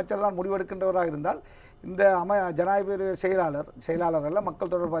இருந்த அமைச்சர் தான் முடிவெடுக்கின்றவராக இருந்தால் இந்த ஜனாதிபதி செயலாளர் அல்ல,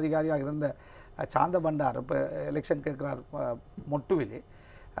 மக்கள் தொடர்பு அதிகாரியாக இருந்த சாந்த பண்டார் இப்போ எலெக்ஷன் கேட்கிறார் மொட்டுவிலே,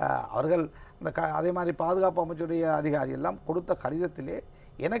 அவர்கள் அந்த அதே மாதிரி பாதுகாப்பு அமைச்சருடைய அதிகாரி எல்லாம் கொடுத்த கடிதத்திலே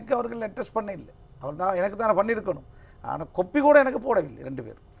எனக்கு அவர்கள் அட்ரஸ் பண்ண இல்லை. அவர் எனக்கு தானே பண்ணியிருக்கணும், ஆனால் கொப்பி கூட எனக்கு போடவில்லை 2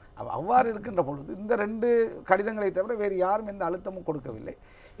 பேரும். அவ்வாறு இருக்கின்ற பொழுது இந்த 2 கடிதங்களை தவிர வேறு யாரும் எந்த அழுத்தமும் கொடுக்கவில்லை.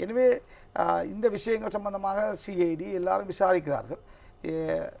 எனவே இந்த விஷயங்கள் சம்பந்தமாக சிஐடி எல்லாரும் விசாரிக்கிறார்கள்.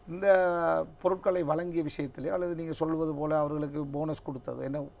 இந்த பொருட்களை வழங்கிய விஷயத்திலேயோ அல்லது நீங்கள் சொல்வது போல் அவர்களுக்கு போனஸ் கொடுத்தது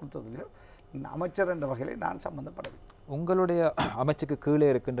என்ன கொடுத்ததுலையோ அமைச்சர் என்ற வகையில் நான் சம்பந்தப்படவில்லை. உங்களுடைய அமைச்சுக்கு கீழே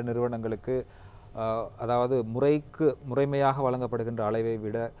இருக்கின்ற நிறுவனங்களுக்கு அதாவது முறைமையாக வழங்கப்படுகின்ற அளவை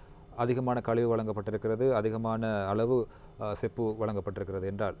விட அதிகமான கழிவு வழங்கப்பட்டிருக்கிறது, அதிகமான அளவு செப்பு வழங்கப்பட்டிருக்கிறது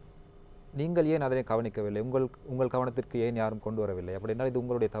என்றால் நீங்கள் ஏன் அதனை கவனிக்கவில்லை? உங்கள் கவனத்திற்கு ஏன் யாரும் கொண்டு வரவில்லை? அப்படின்னா இது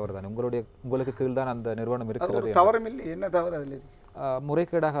உங்களுடைய தவறு தான். உங்களுக்கு கீழ் தான் அந்த நிறுவனம் இருக்கிறது. தவறும் இல்லை. என்ன தவறு அதில் இருக்கு?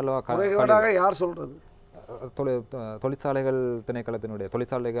 முறைகேடாக அல்லவா? முறைகேடாக யார் சொல்றது? தொழிற்சாலைகள் திணைக்களத்தினுடைய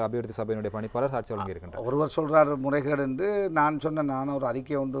தொழிற்சாலைகள் அபிவிருத்தி சபையினுடைய பணிப்பாளர் சாட்சி வழங்கியிருக்கின்றார். ஒருவர் சொல்றார் முறைகேடு என்று. நான் ஒரு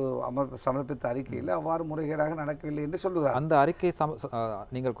அறிக்கை ஒன்று சமர்ப்பித்த அறிக்கையில் அவ்வாறு முறைகேடாக நடக்கவில்லை என்று சொல்லுவார். அந்த அறிக்கை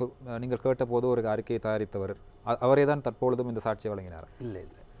நீங்கள் கேட்டபோது ஒரு அறிக்கையை தயாரித்தவர் அவரே தான் தற்பொழுதும் இந்த சாட்சியை வழங்கினார். இல்லை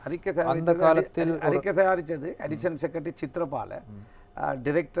அந்த காலத்தில் அறிக்கை தயாரித்தது அடிஷனல் செக்ரட்டரி சித்திரபால,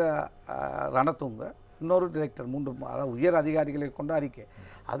 டிரெக்டர் ரணதுங்க, இன்னொரு டிரெக்டர், 3 அதாவது உயர் அதிகாரிகளை கொண்ட அறிக்கை.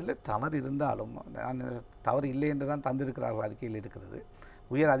 அதில் தவறு இருந்தாலும் தவறு இல்லை என்று தான் தந்திருக்கிறார்கள். அறிக்கையில் இருக்கிறது.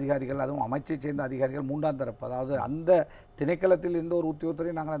 உயர் அதிகாரிகள், அதுவும் அமைச்சை சேர்ந்த அதிகாரிகள் 3ஆம் தரப்பு, அதாவது அந்த திணைக்களத்தில் இருந்த ஒரு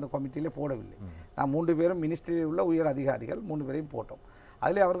உத்தியோகத்தரையும் நாங்கள் அந்த கமிட்டியிலே போடவில்லை. நான் 3 பேரும் மினிஸ்ட்ரியில் உள்ள உயர் அதிகாரிகள் 3 பேரையும் போட்டோம்.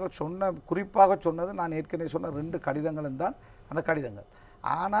 அதில் அவர்கள் குறிப்பாக சொன்னது நான் ஏற்கனவே சொன்ன 2 கடிதங்களும் தான் அந்த கடிதங்கள்.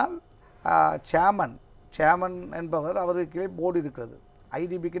 ஆனால் சேர்மன் என்பவர் அவருக்கு போர்டு இருக்கிறது.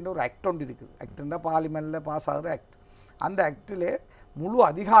 ஐடிபிக்குன்ற ஒரு ஆக்ட் ஒன்று இருக்குது. ஆக்ட்னா பார்லிமெண்ட்டில் பாஸ் ஆகிற ஆக்ட். அந்த ஆக்டிலே முழு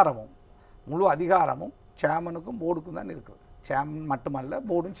அதிகாரமும் சேர்மனுக்கும் போர்டுக்கும் தான் இருக்குது. சேர்மன் மட்டுமல்ல,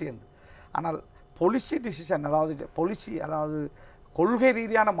 போர்டும் சேர்ந்து. ஆனால் பொலிசி டிசிஷன், அதாவது கொள்கை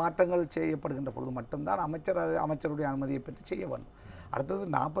ரீதியான மாற்றங்கள் செய்யப்படுகின்ற பொழுது மட்டும்தான் அமைச்சருடைய அனுமதியை பெற்று செய்ய வேண்டும். அடுத்தது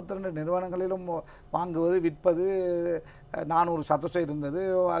 42 நிறுவனங்களிலும் வாங்குவது, விற்பது, 400 சதவீதம் இருந்தது.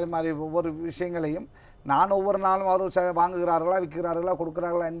 அது மாதிரி ஒவ்வொரு விஷயங்களையும் நான் ஒவ்வொரு நாளும் அவர் வாங்குகிறார்களா, விற்கிறார்களா,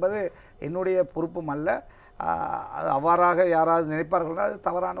 கொடுக்குறார்களா என்பது என்னுடைய பொறுப்பும் அல்ல. அவ்வாறாக யாராவது நினைப்பார்கள், அது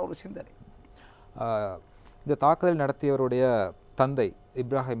தவறான ஒரு சிந்தனை. இந்த தாக்குதல் நடத்தியவருடைய தந்தை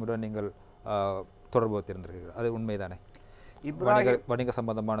இப்ராஹிமுடன் நீங்கள் தொடர்பு வைத்திருந்திருக்கிறீர்கள், அது உண்மைதானே? வணிக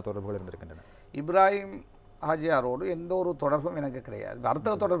சம்பந்தமான தொடர்புகள் இருந்திருக்கின்றன. இப்ராஹிம் ஹாஜியாரோடு எந்த ஒரு தொடர்பும் எனக்கு கிடையாது,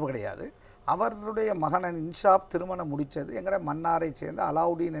 வர்த்தக தொடர்பு கிடையாது. அவருடைய மகன் இன்சாஃப் திருமணம் முடித்தது எங்களோட மன்னாரை சேர்ந்த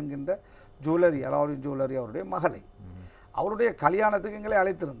அலாவுதீன் என்கின்ற அலாவுதீன் ஜுவல்லரி அவருடைய மகளை. அவருடைய கல்யாணத்துக்கு எங்களை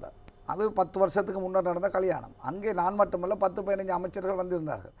அழைத்திருந்தார். அது 10 வருஷத்துக்கு முன்னர் நடந்த கல்யாணம். அங்கே நான் மட்டுமல்ல 10-15 அமைச்சர்கள்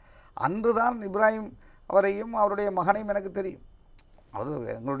வந்திருந்தார்கள். அன்றுதான் இப்ராஹிம் அவரையும் அவருடைய மகனையும் எனக்கு தெரியும். அவர்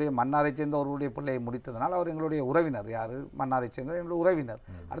எங்களுடைய மன்னாரை சேர்ந்த அவருடைய பிள்ளையை முடித்ததனால் அவர் எங்களுடைய உறவினர். யார்? மன்னாரை சேர்ந்த எங்களுடைய உறவினர்.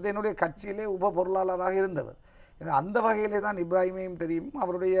 அடுத்து என்னுடைய கட்சியிலே உப பொருளாளராக இருந்தவர். அந்த வகையிலே தான் இப்ராஹிமையும் தெரியும்,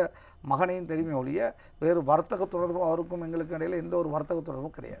 அவருடைய மகனையும் தெரியுமே ஒழிய வேறு வர்த்தக தொடர்பும் அவருக்கும் எங்களுக்கு இடையில் எந்த ஒரு வர்த்தக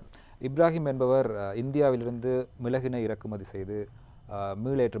தொடர்பும் கிடையாது. இப்ராஹிம் என்பவர் இந்தியாவிலிருந்து மிளகினை இறக்குமதி செய்து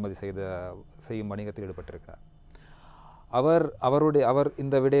மீளேற்றுமதி செய்யும் வணிகத்தில் ஈடுபட்டிருக்கிறார். அவர்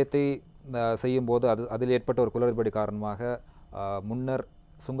இந்த விடயத்தை செய்யும்போது அதில் ஏற்பட்ட ஒரு குளறுபடி காரணமாக முன்னர்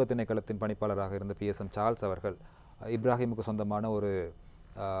சுங்க திணைக்களத்தின் பணிப்பாளராக இருந்த PSM சார்ல்ஸ் அவர்கள் இப்ராஹிமுக்கு சொந்தமான ஒரு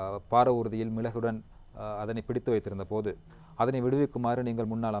பார ஊர்தியில் மிளகுடன் அதனை பிடித்து வைத்திருந்த போது அதனை விடுவிக்குமாறு நீங்கள்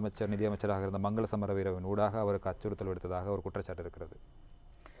முன்னாள் நிதியமைச்சராக இருந்த மங்கள சமரவீரவின் ஊடாக அவருக்கு அச்சுறுத்தல் விடுத்ததாக ஒரு குற்றச்சாட்டு இருக்கிறது.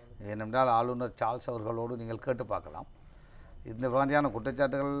 ஏனென்றால் ஆளுநர் சார்ல்ஸ் அவர்களோடு நீங்கள் கேட்டு பார்க்கலாம். இந்த மாதிரியான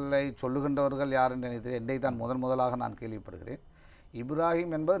குற்றச்சாட்டுகளை சொல்லுகின்றவர்கள் யார் என்று நினைத்து என்னை தான் முதலாக நான் கேள்விப்படுகிறேன்.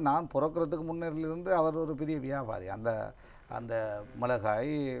 இப்ராஹிம் என்பது நான் பிறக்கிறதுக்கு முன்னிலிருந்து அவர் ஒரு பெரிய வியாபாரி. அந்த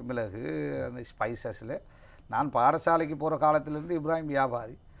மிளகு அந்த ஸ்பைசஸில் நான் பாடசாலைக்கு போகிற காலத்திலிருந்து இப்ராஹிம்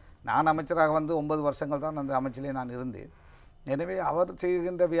வியாபாரி. நான் அமைச்சராக வந்து 9 வருஷங்கள் தான் அந்த அமைச்சிலே நான் இருந்தேன். எனவே அவர்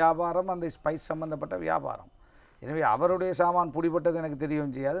செய்கின்ற வியாபாரம் அந்த ஸ்பைஸ் சம்பந்தப்பட்ட வியாபாரம். எனவே அவருடைய சாமான் பிடிபட்டது எனக்கு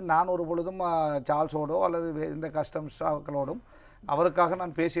தெரியவும் செய்யாது. நான் ஒரு பொழுதும் சார்ல்ஸோடோ அல்லது இந்த கஸ்டம்ஸாக்களோடும் அவருக்காக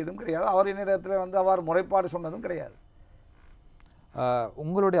நான் பேசியதும் கிடையாது. அவர் என்னிடத்தில் வந்து அவர் முறைப்பாடு சொன்னதும் கிடையாது.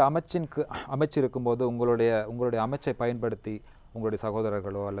 உங்களுடைய அமைச்சு இருக்கும்போது உங்களுடைய அமைச்சை பயன்படுத்தி உங்களுடைய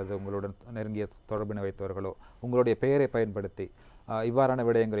சகோதரர்களோ அல்லது உங்களுடன் நெருங்கிய தொடர்பினை வைத்தவர்களோ உங்களுடைய பெயரை பயன்படுத்தி இவ்வாறான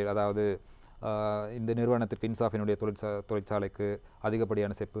விடயங்களில், அதாவது இந்த நிறுவனத்திற்கு இன்சாஃபினுடைய தொழிற்சாலைக்கு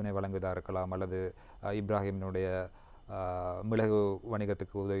அதிகப்படியான செப்பினை வழங்குவதாக இருக்கலாம், அல்லது இப்ராஹிமினுடைய மிளகு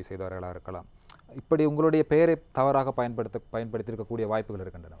வணிகத்துக்கு உதவி செய்தவர்களாக இருக்கலாம், இப்படி உங்களுடைய பெயரை தவறாக பயன்படுத்தியிருக்கக்கூடிய வாய்ப்புகள்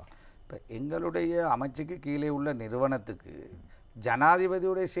இருக்கின்றன. இப்போ எங்களுடைய அமைச்சுக்கு கீழே உள்ள நிறுவனத்துக்கு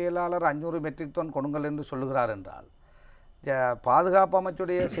ஜனாதிபதியுடைய செயலாளர் 500 மெட்ரிக் டன் கொடுங்கள் என்று சொல்லுகிறார் என்றால், பாதுகாப்பு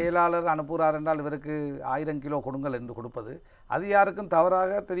அமைச்சுடைய செயலாளர் அனுப்புகிறார் என்றால் இவருக்கு 1000 கிலோ கொடுங்கள் என்று கொடுப்பது அது யாருக்கும்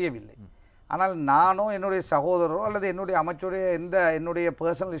தவறாக தெரியவில்லை. ஆனால் நானோ என்னுடைய சகோதரரோ அல்லது என்னுடைய அமைச்சுடைய என்னுடைய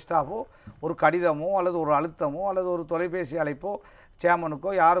பர்சனல் ஸ்டாஃபோ ஒரு கடிதமோ அல்லது ஒரு அழுத்தமோ அல்லது ஒரு தொலைபேசி அழைப்போ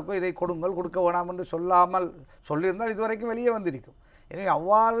சேர்மனுக்கோ யாருக்கோ இதை கொடுக்க வேணாம் என்று சொல்லியிருந்தால் இதுவரைக்கும் வெளியே வந்திருக்கும். எனவே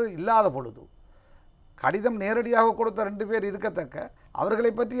அவ்வாறு இல்லாத பொழுது கடிதம் நேரடியாக கொடுத்த 2 பேர் இருக்கத்தக்க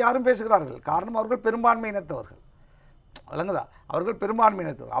அவர்களை பற்றி யாரும் பேசுகிறார்கள். காரணம் அவர்கள் பெரும்பான்மை இனத்தவர்கள், விளங்குதா? அவர்கள் பெரும்பான்மை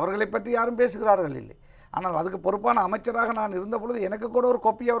இனத்தவர், அவர்களை பற்றி யாரும் பேசுகிறார்கள் இல்லை. ஆனால் அதுக்கு பொறுப்பான அமைச்சராக நான் இருந்த பொழுது எனக்கு கூட ஒரு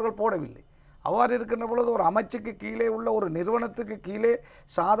கொப்பி அவர்கள் போடவில்லை. அவ்வாறு இருக்கின்ற பொழுது ஒரு அமைச்சுக்கு கீழே உள்ள ஒரு நிறுவனத்துக்கு கீழே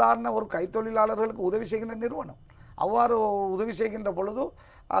சாதாரண ஒரு கைத்தொழிலாளர்களுக்கு உதவி செய்கின்ற நிறுவனம் அவ்வாறு உதவி செய்கின்ற பொழுது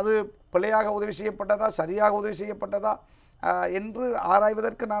அது பிழையாக உதவி செய்யப்பட்டதா சரியாக உதவி செய்யப்பட்டதா என்று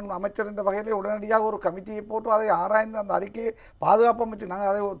ஆராய்வதற்கு நான் அமைச்சர் என்ற வகையில் உடனடியாக ஒரு கமிட்டியை போட்டு அதை ஆராய்ந்து அந்த அறிக்கையை பாதுகாப்பு அமைச்சு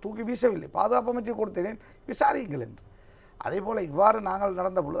நாங்கள் அதை தூக்கி வீசவில்லை, பாதுகாப்பு அமைச்சு கொடுத்தேன் விசாரியுங்கள் என்று. அதே போல் இவ்வாறு நாங்கள்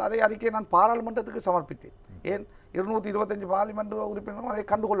நடந்த பொழுது அதை அறிக்கையை நான் பாராளுமன்றத்துக்கு சமர்ப்பித்தேன். ஏன் 225 பார்லிமெண்ட் உறுப்பினரும் அதை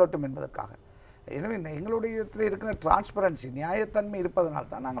கண்டுகொள்ளட்டும் என்பதற்காக. எனவே எங்களுடைய இடத்தில் இருக்கிற டிரான்ஸ்பரன்சி நியாயத்தன்மை இருப்பதனால்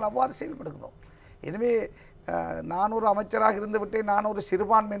தான் நாங்கள் அவ்வாறு செயல்படுகிறோம். எனவே நான் ஒரு அமைச்சராக இருந்துவிட்டேன், நான் ஒரு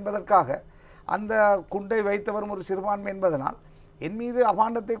சிறுபான்மை என்பதற்காக அந்த குண்டை வைத்தவரும் ஒரு சிறுபான்மை என்பதனால் என் மீது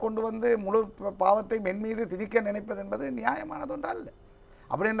அபாண்டத்தை கொண்டு வந்து முழு பாவத்தை என் மீது திணிக்க நினைப்பது என்பது நியாயமானது ஒன்று அல்ல.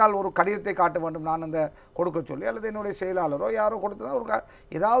 அப்படி என்றால் ஒரு கடிதத்தை காட்ட வேண்டும், நான் அந்த கொடுக்க சொல்லி, அல்லது என்னுடைய செயலாளரோ யாரோ கொடுத்ததோ ஒரு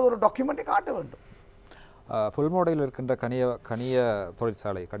ஏதாவது ஒரு டாக்குமெண்ட்டை காட்ட வேண்டும். புல்மோடையில் இருக்கின்ற கனிய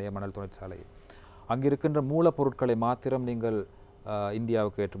தொழிற்சாலை, கனிய மணல் தொழிற்சாலை, அங்கே இருக்கின்ற மூலப்பொருட்களை மாத்திரம் நீங்கள்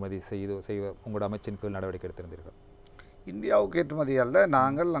இந்தியாவுக்கு ஏற்றுமதி செய்ய உங்களோட அமைச்சின் கீழ் நடவடிக்கை எடுத்திருந்தீர்கள். இந்தியாவுக்கு ஏற்றுமதி அல்ல,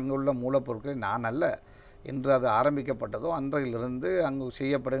 நாங்கள் அங்கே உள்ள மூலப்பொருட்களை நான் அல்ல என்று அது ஆரம்பிக்கப்பட்டதோ அன்றையிலிருந்து அங்கு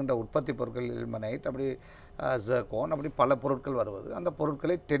செய்யப்படுகின்ற உற்பத்தி பொருட்கள் இல்மனைட், அப்படி ஜர்கோன், அப்படி பல பொருட்கள் வருவது. அந்த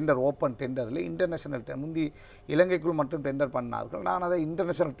பொருட்களை டெண்டர், ஓப்பன் டெண்டரில் இன்டர்நேஷனல் முந்தி இலங்கைக்குள் மட்டும் டெண்டர் பண்ணார்கள். நான் அதை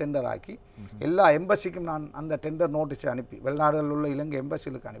இன்டர்நேஷனல் டெண்டர் ஆக்கி எல்லா எம்பசிக்கும் நான் அந்த டெண்டர் நோட்டீஸை அனுப்பி, வெளிநாடுகளில் உள்ள இலங்கை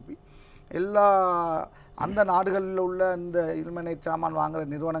எம்பசிகளுக்கு அனுப்பி, எல்லா அந்த நாடுகளில் உள்ள இந்த இல்மனைட் சாமான் வாங்குகிற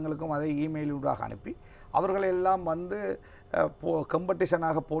நிறுவனங்களுக்கும் அதை இமெயில் ஊடாக அனுப்பி அவர்களை எல்லாம் வந்து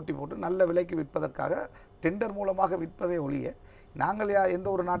காம்படிஷனாக போட்டி போட்டு நல்ல விலைக்கு விற்பதற்காக டெண்டர் மூலமாக விற்பதை ஒழிய நாங்கள் எந்த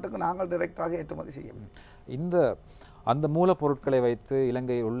ஒரு நாட்டுக்கும் நாங்கள் டைரெக்டாக ஏற்றுமதி செய்ய அந்த மூலப்பொருட்களை வைத்து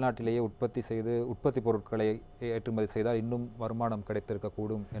இலங்கை உள்நாட்டிலேயே உற்பத்தி பொருட்களை ஏற்றுமதி செய்தால் இன்னும் வருமானம்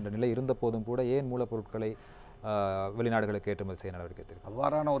கிடைத்திருக்கக்கூடும் என்ற நிலை இருந்த போதும் கூட ஏன் மூலப்பொருட்களை வெளிநாடுகளுக்கு ஏற்றுமதி செய்ய நடவடிக்கை எடுத்திருக்கு?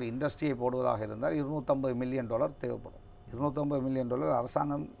 அவ்வாறான ஒரு இண்டஸ்ட்ரியை போடுவதாக இருந்தால் $250 மில்லியன் தேவைப்படும். $250 மில்லியன்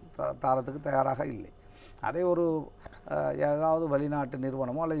அரசாங்கம் தாரத்துக்கு தயாராக இல்லை. அதே ஒரு ஏதாவது வெளிநாட்டு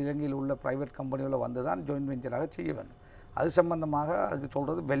நிறுவனமோ அல்லது இலங்கையில் உள்ள ப்ரைவேட் கம்பெனிகளோ வந்து தான் ஜாயின்ட் வெஞ்சராக செய்ய வேண்டும். அது சம்பந்தமாக அதுக்கு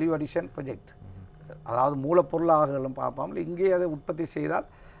சொல்கிறது வேல்யூ அடிஷன் ப்ராஜெக்ட், அதாவது மூலப்பொருளாக பார்ப்பாமல் இங்கே அதை உற்பத்தி செய்தால்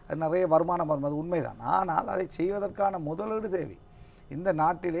அது நிறைய வருமானம் வரும், அது உண்மைதான். ஆனால் அதை செய்வதற்கான முதலீடு தேவை. இந்த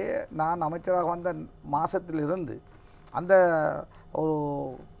நாட்டிலே நான் அமைச்சராக வந்த மாதத்திலிருந்து அந்த ஒரு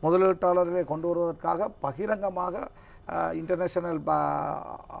முதலீட்டாளர்களை கொண்டு வருவதற்காக பகிரங்கமாக இன்டர்நேஷனல்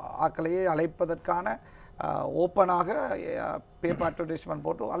ஆக்களையே அழைப்பதற்கான ஓப்பனாக பேப்பர் அட்வர்டைஸ்மெண்ட்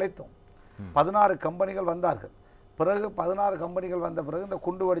போட்டு அழைத்தோம். 16 கம்பெனிகள் வந்தார்கள். பிறகு 16 கம்பெனிகள் வந்த பிறகு இந்த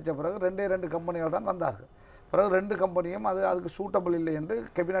குண்டு வடித்த பிறகு 2 கம்பெனிகள் தான் வந்தார்கள். பிறகு 2 கம்பெனியும் அதுக்கு சூட்டபிள் இல்லை என்று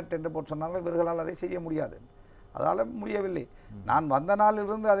கேபினட் டெண்டர் போட்டு சொன்னார்கள். இவர்களால் அதை செய்ய முடியாது, அதால் முடியவில்லை. நான் வந்த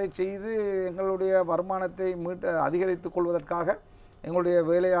நாளிலிருந்து அதை செய்து எங்களுடைய வருமானத்தை அதிகரித்துக் கொள்வதற்காக, எங்களுடைய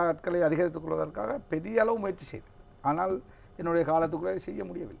வேலையாட்களை அதிகரித்துக் கொள்வதற்காக பெரிய அளவு முயற்சி செய்து, ஆனால் என்னுடைய காலத்துக்குள்ளே செய்ய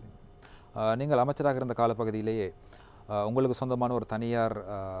முடியவில்லை. நீங்கள் அமைச்சராக இருந்த காலப்பகுதியிலேயே உங்களுக்கு சொந்தமான ஒரு தனியார்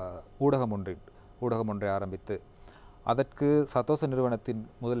ஊடகம் ஒன்றை ஆரம்பித்து அதற்கு சத்தோச நிறுவனத்தின்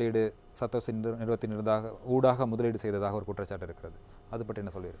ஊடாக முதலீடு செய்ததாக ஒரு குற்றச்சாட்டு இருக்கிறது. அது பற்றி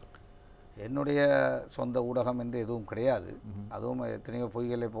என்ன சொல்வீர்கள்? என்னுடைய சொந்த ஊடகம் என்று எதுவும் கிடையாது. அதுவும் எத்தனையோ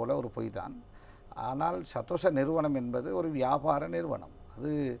பொய்களை போல ஒரு பொய் தான். ஆனால் சத்தோஷ நிறுவனம் என்பது ஒரு வியாபார நிறுவனம்.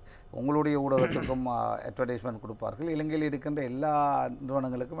 அது உங்களுடைய ஊடகத்துக்கும் அட்வர்டைஸ்மெண்ட் கொடுப்பார்கள், இலங்கையில் இருக்கின்ற எல்லா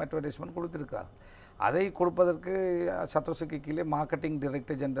நிறுவனங்களுக்கும் அட்வர்டைஸ்மெண்ட் கொடுத்திருக்கிறார்கள். அதை கொடுப்பதற்கு சத்தோஷுக்கு கீழே மார்க்கெட்டிங்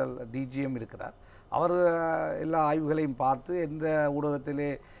டைரக்டர் ஜெனரல் டிஜிஎம் இருக்கிறார். அவர் எல்லா ஆய்வுகளையும் பார்த்து எந்த ஊடகத்திலே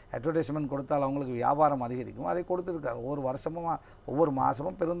அட்வர்டைஸ்மெண்ட் கொடுத்தால் அவங்களுக்கு வியாபாரம் அதிகரிக்கும் அதை கொடுத்துருக்கார். ஒவ்வொரு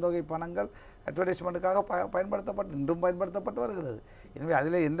மாதமும் பெருந்தொகை பணங்கள் அட்வர்டைஸ்மெண்ட்டுக்காக இன்றும் பயன்படுத்தப்பட்டு வருகிறது. எனவே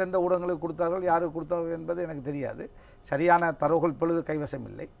அதில் எந்தெந்த ஊடகங்களுக்கு கொடுத்தார்கள், யாருக்கு கொடுத்தார்கள் என்பது எனக்கு தெரியாது. சரியான தரவுகள் பொழுது கைவசம்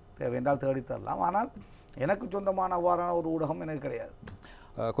இல்லை, தேவையென்றால் தேடி தரலாம். ஆனால் எனக்கு சொந்தமான அவ்வாறான ஒரு ஊடகம் எனக்கு கிடையாது.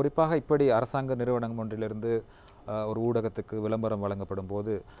 குறிப்பாக இப்படி அரசாங்க நிறுவனம் ஒன்றிலிருந்து ஒரு ஊடகத்துக்கு விளம்பரம் வழங்கப்படும்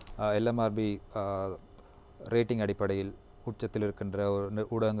போது எல்எம்ஆர்பி ரேட்டிங் அடிப்படையில் உச்சத்தில் இருக்கின்ற ஒரு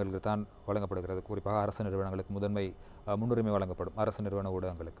ஊடகங்களுக்கு தான் வழங்கப்படுகிறது. குறிப்பாக அரசு நிறுவனங்களுக்கு முன்னுரிமை வழங்கப்படும், அரசு நிறுவன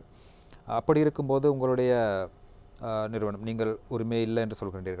ஊடகங்களுக்கு. அப்படி இருக்கும்போது உங்களுடைய நிறுவனம், நீங்கள் உரிமை இல்லை என்று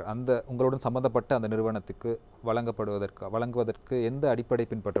சொல்கின்றீர்கள், அந்த உங்களுடன் சம்பந்தப்பட்ட அந்த நிறுவனத்துக்கு வழங்குவதற்கு எந்த அடிப்படை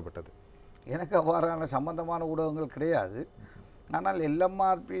பின்பற்றப்பட்டது? எனக்கு அவ்வாறான சம்பந்தமான ஊடகங்கள் கிடையாது. ஆனால்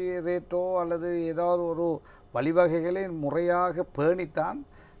எல்எம்ஆர்பி ரேட்டோ அல்லது ஏதாவது ஒரு வழிவகைகளை முறையாக பேணித்தான்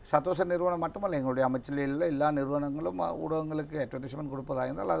சத்தோஷ நிறுவனம் மட்டுமல்ல, எங்களுடைய அமைச்சரில் எல்லா நிறுவனங்களும் ஊடகங்களுக்கு அட்வர்டைஸ்மெண்ட் கொடுப்பதாக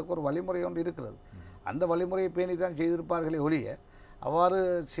இருந்தால் அதுக்கு ஒரு வழிமுறை ஒன்று இருக்கிறது. அந்த வழிமுறையை பேணி தான் செய்திருப்பார்களே ஒழிய அவ்வாறு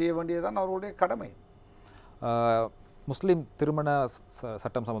செய்ய வேண்டியதுதான் அவர்களுடைய கடமை. முஸ்லீம் திருமண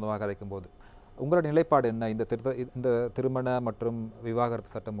சட்டம் சம்பந்தமாக கதைக்கும்போது உங்களோட நிலைப்பாடு என்ன? இந்த திருமண மற்றும்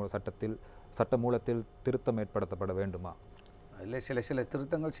விவாகரத்து சட்ட மூலத்தில் திருத்தம் ஏற்படுத்தப்பட வேண்டுமா? அதில் சில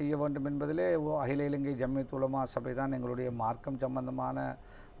திருத்தங்கள் செய்ய வேண்டும் என்பதிலே அகில இலங்கை ஜம்மியத் உலமா சபை தான் எங்களுடைய மார்க்கம் சம்பந்தமான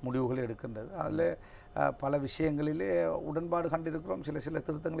முடிவுகளை எடுக்கின்றது. அதில் பல விஷயங்களிலே உடன்பாடு கண்டிருக்கிறோம், சில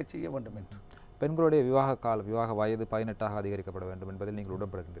திருத்தங்களை செய்ய வேண்டும் என்று. பெண்களுடைய விவாக வயது 18ஆக அதிகரிக்கப்பட வேண்டும் என்பதில் நீங்கள்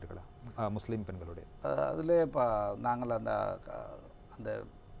உடன்படுகின்றீர்களா முஸ்லீம் பெண்களுடைய? அதில் இப்போ நாங்கள் அந்த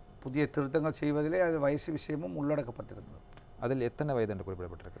புதிய திருத்தங்கள் செய்வதிலே அது வயசு விஷயமும் உள்ளடக்கப்பட்டிருக்கிறது. அதில் எத்தனை வயது என்று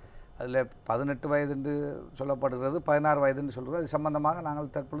குறிப்பிடப்பட்டிருக்கிறது? அதில் 18 வயது என்று சொல்லப்படுகிறது, 16 வயது என்று சொல்கிறது. அது சம்பந்தமாக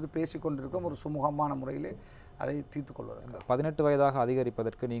நாங்கள் தற்பொழுது பேசிக்கொண்டிருக்கோம், ஒரு சுமூகமான முறையிலே அதை தீர்த்து கொள்வதற்கு. 18 வயதாக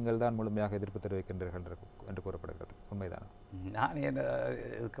அதிகரிப்பதற்கு நீங்கள் தான் முழுமையாக எதிர்ப்பு தெரிவிக்கின்றீர்கள் என்று கூறப்படுகிறது, உண்மைதானா? நான் என்ன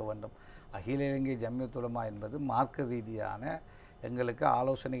இருக்க வேண்டும்? அகில இலங்கை ஜம்மியத் உலமா என்பது மார்க்க ரீதியான எங்களுக்கு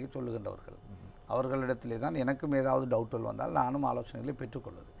ஆலோசனைக்கு சொல்லுகின்றவர்கள். அவர்களிடத்திலே தான் எனக்கும் ஏதாவது டவுட்டுகள் வந்தால் நானும் ஆலோசனைகளை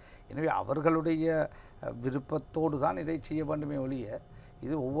பெற்றுக்கொள்வது. எனவே அவர்களுடைய விருப்பத்தோடு தான் இதை செய்ய வேண்டுமே ஒழிய,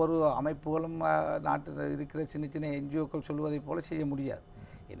 இது ஒவ்வொரு அமைப்புகளும் நாட்டில் இருக்கிற சின்ன என்ஜிஓக்கள் சொல்வதைப் போல செய்ய முடியாது.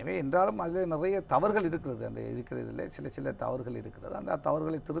 எனவே என்றாலும் அதில் நிறைய தவறுகள் இருக்கிறது, அந்த இருக்கிறதில் சில தவறுகள் இருக்கிறது. அந்த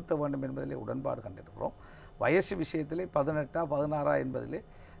தவறுகளை திருத்த வேண்டும் என்பதிலே உடன்பாடு கண்டிருக்கிறோம். வயசு விஷயத்திலே 18 16 என்பதிலே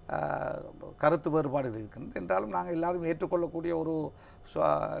கருத்து வேறுபாடுகள் இருக்கின்றது. என்றாலும் நாங்கள் எல்லாரும் ஏற்றுக்கொள்ளக்கூடிய ஒரு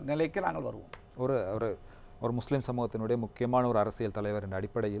நிலைக்கு நாங்கள் வருவோம். ஒரு முஸ்லீம் சமூகத்தினுடைய முக்கியமான ஒரு அரசியல் தலைவர் என்ற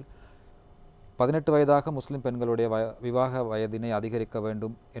அடிப்படையில் 18 வயதாக முஸ்லீம் பெண்களுடைய விவாக வயதினை அதிகரிக்க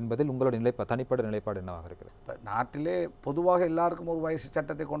வேண்டும் என்பதில் உங்களுடைய தனிப்பட்ட நிலைப்பாடு என்னவாக இருக்கிறது? இப்போ நாட்டிலே பொதுவாக எல்லாருக்கும் ஒரு வயசு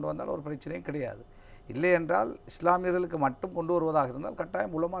சட்டத்தை கொண்டு வந்தால் ஒரு பிரச்சனையும் கிடையாது. இல்லை என்றால் இஸ்லாமியர்களுக்கு மட்டும் கொண்டு வருவதாக இருந்தால்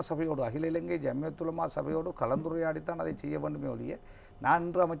கட்டாயம் உலமா சபையோடு, அகில இலங்கை ஜம்மியத் உலமா சபையோடு கலந்துரையாடித்தான் அதை செய்ய வேண்டுமே ஒழிய, நான்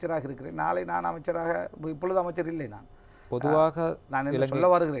இன்று அமைச்சராக இருக்கிறேன், நாளை நான் அமைச்சராக, இப்பொழுது அமைச்சர் இல்லை, நான் பொதுவாக நான் என்ன சொல்ல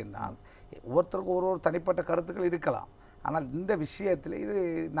வருகிறேன், நான் ஒவ்வொருத்தருக்கும் ஒரு தனிப்பட்ட கருத்துக்கள் இருக்கலாம். ஆனால் இந்த விஷயத்தில் இது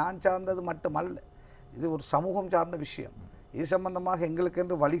நான் சார்ந்தது மட்டுமல்ல, இது ஒரு சமூகம் சார்ந்த விஷயம். இது சம்பந்தமாக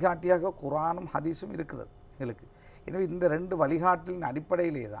எங்களுக்கென்று வழிகாட்டியாக குர்ஆனும் ஹதீஸும் இருக்கிறது எங்களுக்கு. எனவே இந்த 2 வழிகாட்டிலின்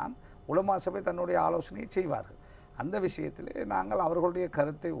அடிப்படையிலே தான் உலமா சபை தன்னுடைய ஆலோசனையை செய்வார்கள். அந்த விஷயத்திலே நாங்கள் அவர்களுடைய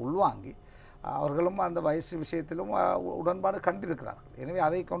கருத்தை உள்வாங்கி அவர்களும் அந்த வயசு விஷயத்திலும் உடன்பாடு கண்டிருக்கிறார்கள். எனவே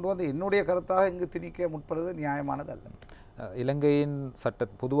அதை கொண்டு வந்து என்னுடைய கருத்தாக இங்கு திணிக்க முற்படுவது நியாயமானது அல்ல. இலங்கையின்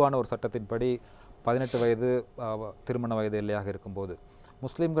பொதுவான ஒரு சட்டத்தின்படி 18 வயது திருமண வயது எல்லையாக இருக்கும்போது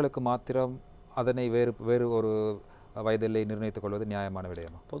முஸ்லீம்களுக்கு மாத்திரம் அதனை வேறு ஒரு வயது எல்லை நிர்ணயித்துக் கொள்வது நியாயமான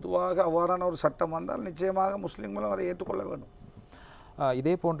விடயமா? பொதுவாக அவ்வாறான ஒரு சட்டம் வந்தால் நிச்சயமாக முஸ்லீம்களும் அதை ஏற்றுக்கொள்ள வேண்டும்.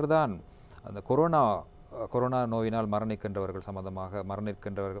 இதே போன்றுதான் அந்த கொரோனா நோயினால் மரணிக்கின்றவர்கள் சம்பந்தமாக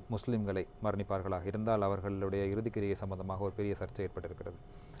மரணிக்கின்றவர்கள் முஸ்லீம்களை மரணிப்பார்களாக இருந்தால் அவர்களுடைய இறுதிக்கிரியை சம்பந்தமாக ஒரு பெரிய சர்ச்சை ஏற்பட்டிருக்கிறது.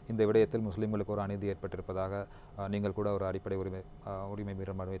 இந்த விடயத்தில் முஸ்லீம்களுக்கு ஒரு அநீதி ஏற்பட்டிருப்பதாக நீங்கள் கூட ஒரு அடிப்படை உரிமை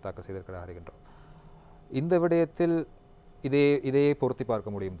மீறல் மனுவை தாக்கல் செய்திருக்கிறார் அறிகின்றோம். இந்த விடயத்தில் இதையே பொருத்தி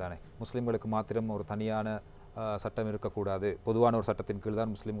பார்க்க முடியும் தானே? முஸ்லீம்களுக்கு மாத்திரம் ஒரு தனியான சட்டம் இருக்கக்கூடாது, பொதுவான ஒரு சட்டத்தின் கீழ்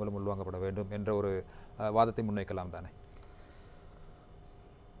தான் முஸ்லீம்களும் உள்வாங்கப்பட வேண்டும் என்ற ஒரு வாதத்தை முன்வைக்கலாம் தானே?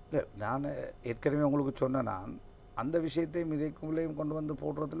 இல்லை, நான் ஏற்கனவே உங்களுக்கு சொன்னேன், நான் அந்த விஷயத்தையும் இதைக்குள்ளேயும் கொண்டு வந்து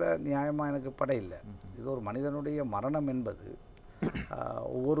போடுறதுல நியாயமாக எனக்கு படையில்லை. இது ஒரு மனிதனுடைய மரணம் என்பது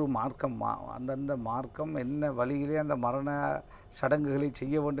ஒவ்வொரு அந்தந்த மார்க்கம் என்ன வழியிலே அந்த மரண சடங்குகளை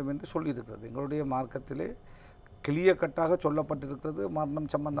செய்ய வேண்டும் என்று சொல்லியிருக்கிறது. எங்களுடைய மார்க்கத்திலே கிளியக்கட்டாக சொல்லப்பட்டிருக்கிறது,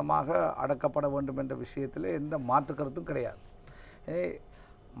 மரணம் சம்பந்தமாக அடக்கப்பட வேண்டும் என்ற விஷயத்தில் எந்த மாற்று கருத்தும் கிடையாது.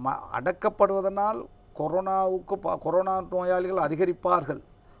 அடக்கப்படுவதனால் கொரோனா நோயாளிகள் அதிகரிப்பார்கள்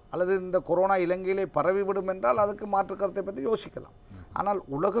அல்லது இந்த கொரோனா இலங்கையிலே பரவிவிடும் என்றால் அதுக்கு மாற்று கருத்தை பற்றி யோசிக்கலாம். ஆனால்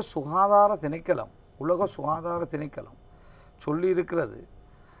உலக சுகாதார திணைக்களம் சொல்லியிருக்கிறது,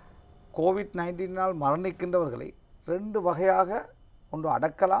 கோவிட்-19 மரணிக்கின்றவர்களை 2 வகையாக ஒன்று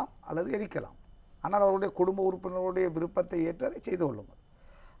அடக்கலாம் அல்லது எரிக்கலாம். ஆனால் அவருடைய குடும்ப உறுப்பினர்களுடைய விருப்பத்தை ஏற்று அதை செய்து கொள்ளுங்கள்.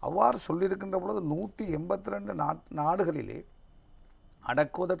 அவ்வாறு சொல்லியிருக்கின்ற பொழுது 182 நாடுகளிலே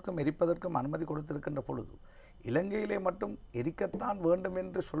அடக்குவதற்கும் எரிப்பதற்கும் அனுமதி கொடுத்திருக்கின்ற பொழுது இலங்கையிலே மட்டும் எரிக்கத்தான் வேண்டும்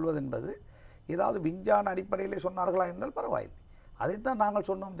என்று சொல்வதென்பது ஏதாவது விஞ்ஞான அடிப்படையிலே சொன்னார்களா இருந்தால் பரவாயில்லை. அதைத்தான் நாங்கள்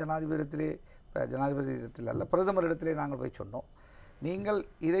சொன்னோம் ஜனாதிபதியிடத்தில் அல்ல, பிரதமரிடத்திலே நாங்கள் போய் சொன்னோம். நீங்கள்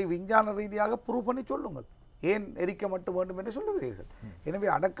இதை விஞ்ஞான ரீதியாக ப்ரூவ் பண்ணி சொல்லுங்கள், ஏன் எரிக்க மட்டும் வேண்டும் என்று சொல்லுகிறீர்கள், எனவே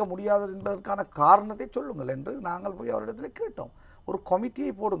அடக்க முடியாது என்பதற்கான காரணத்தை சொல்லுங்கள் என்று நாங்கள் போய் அவரிடத்தில் கேட்டோம். ஒரு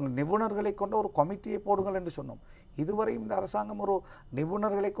கமிட்டியை போடுங்கள், நிபுணர்களை கொண்ட ஒரு கமிட்டியை போடுங்கள் என்று சொன்னோம். இதுவரையும் இந்த அரசாங்கம் ஒரு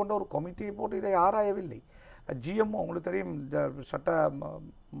நிபுணர்களை கொண்ட ஒரு கமிட்டியை போட்டு இதை ஆராயவில்லை. GMO உங்களுக்கு தெரியும், சட்ட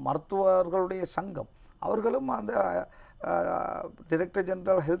மருத்துவர்களுடைய சங்கம், அவர்களும் அந்த டைரக்டர்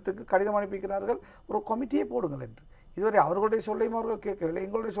ஜெனரல் ஹெல்த்துக்கு கடிதம் அனுப்பிக்கிறார்கள், ஒரு கமிட்டியை போடுங்கள் என்று. இதுவரை அவர்களுடைய சொல்லையும் அவர்கள் கேட்கவில்லை,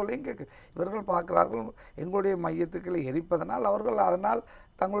 எங்களுடைய சொல்லையும் இவர்கள் பார்க்கிறார்கள் எங்களுடைய மையத்துக்களை எரிப்பதனால் அவர்கள் அதனால்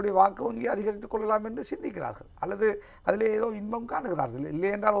தங்களுடைய வாக்கு வங்கி அதிகரித்துக் கொள்ளலாம் என்று சிந்திக்கிறார்கள், அல்லது அதில் ஏதோ இன்பம் காணுகிறார்கள். இல்லை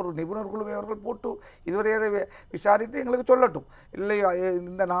என்றால் ஒரு நிபுணர் குழுவை அவர்கள் போட்டு இதுவரை அதை விசாரித்து எங்களுக்கு சொல்லட்டும். இல்லை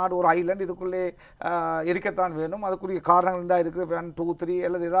இந்த நாடு ஒரு ஐலண்ட், இதுக்குள்ளே எரிக்கத்தான் வேணும், அதுக்குரிய காரணங்கள் தான் இருக்குது, 1 2 3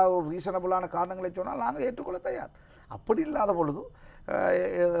 அல்லது ஏதாவது ஒரு ரீசனபிளான காரணங்களை சொன்னால் நாங்கள் ஏற்றுக்கொள்ள தயார். அப்படி இல்லாத பொழுது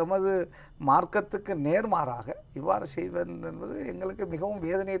எமது மார்க்கத்துக்கு நேர்மாறாக இவ்வாறு செய்வது என்பது எங்களுக்கு மிகவும்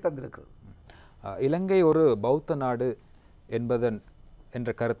வேதனையை தந்திருக்கிறது. இலங்கை ஒரு பௌத்த நாடு என்ற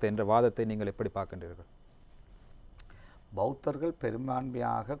கருத்தை, என்ற வாதத்தை நீங்கள் எப்படி பார்க்கின்றீர்கள்? பௌத்தர்கள்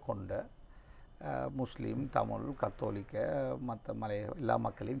பெரும்பான்மையாக கொண்ட முஸ்லீம், தமிழ், கத்தோலிக்க, மற்ற மலைய எல்லா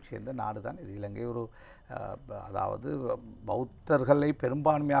மக்களையும் சேர்ந்த நாடு தான் இது. இலங்கை ஒரு அதாவது பௌத்தர்களை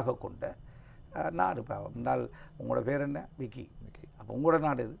பெரும்பான்மையாக கொண்ட நாடு. என்றால் உங்களோட பேர் என்ன? விக்கி. அப்போ உங்களோட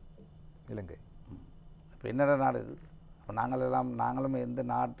நாடு இது இலங்கை. இப்போ என்னோட நாடு இது? அப்போ நாங்களும் எந்த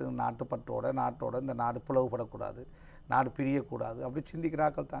நாட்டோட இந்த நாடு பிளவுபடக்கூடாது, நாடு பிரியக்கூடாது அப்படி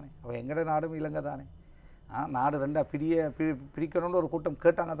சிந்திக்கிறாக்கள் தானே. அப்போ எங்களோட நாடும் இலங்கை தானே. நாடு ரெண்டாக பிரிக்கணும்னு ஒரு கூட்டம்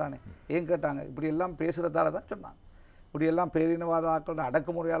கேட்டாங்க தானே. ஏன் கேட்டாங்க? இப்படியெல்லாம் பேசுகிறதால தான் சொன்னாங்க, இப்படியெல்லாம் பேரினவாத ஆக்களோட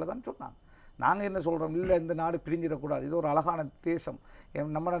அடக்குமுறையால் தான் சொன்னாங்க. நாங்கள் என்ன சொல்கிறோம்? இல்லை, இந்த நாடு பிரிஞ்சிடக்கூடாது, இது ஒரு அழகான தேசம்,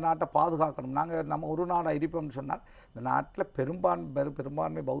 நம்ம நாட்டை பாதுகாக்கணும், நம்ம ஒரு நாடாக இருப்போம்னு சொன்னால் இந்த நாட்டில்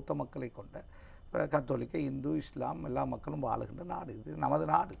பெரும்பான்மை பௌத்த மக்களை கொண்ட கத்தோலிக்க, இந்து, இஸ்லாம் எல்லா மக்களும் வாழுகின்ற நாடு இது, நமது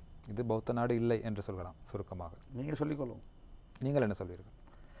நாடு. இது பௌத்த நாடு இல்லை என்று சொல்லலாம் சுருக்கமாக. நீங்கள் சொல்லிக்கொள்ளும். நீங்கள் என்ன சொல்வீர்கள்?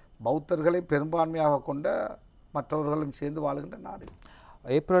 பௌத்தர்களை பெரும்பான்மையாக கொண்ட மற்றவர்களும் சேர்ந்து வாழுகின்ற நாடு.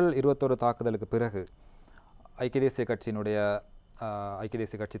 ஏப்ரல் 21 தாக்குதலுக்கு பிறகு ஐக்கிய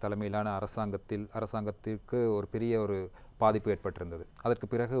தேசிய கட்சி தலைமையிலான அரசாங்கத்திற்கு ஒரு பெரிய ஒரு பாதிப்பு ஏற்பட்டிருந்தது. அதற்கு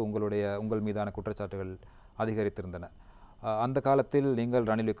பிறகு உங்கள் மீதான குற்றச்சாட்டுகள் அதிகரித்திருந்தன. அந்த காலத்தில் நீங்கள்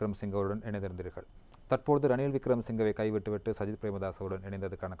ரணில் விக்ரமசிங்கவுடன் இணைந்திருந்தீர்கள். தற்பொழுது ரணில் விக்ரமசிங்கவை கைவிட்டுவிட்டு சஜித் பிரேமதாசவுடன்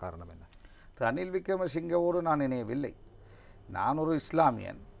இணைந்ததற்கான காரணம் என்ன? ரணில் விக்ரமசிங்கவோடு நான் இணையவில்லை. நான் ஒரு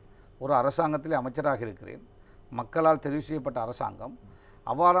இஸ்லாமியன், ஒரு அரசாங்கத்தில் அமைச்சராக இருக்கிறேன். மக்களால் தெரிவு செய்யப்பட்ட அரசாங்கம்.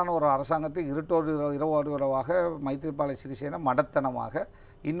 அவ்வாறான ஒரு அரசாங்கத்தை இரவாக மைத்திரிபால சிறிசேன மடத்தனமாக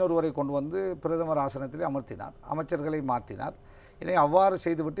இன்னொருவரை கொண்டு வந்து பிரதமர் ஆசனத்திலே அமர்த்தினார், அமைச்சர்களை மாற்றினார். இனி அவ்வாறு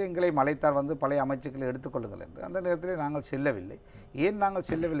செய்துவிட்டு எங்களை மலைத்தார், வந்து பழைய அமைச்சுக்களை எடுத்துக்கொள்ளுங்கள் என்று. அந்த நேரத்தில் நாங்கள் செல்லவில்லை. ஏன் நாங்கள்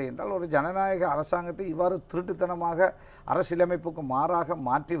செல்லவில்லை என்றால், ஒரு ஜனநாயக அரசாங்கத்தை இவ்வாறு திருட்டுத்தனமாக அரசியலமைப்புக்கு மாறாக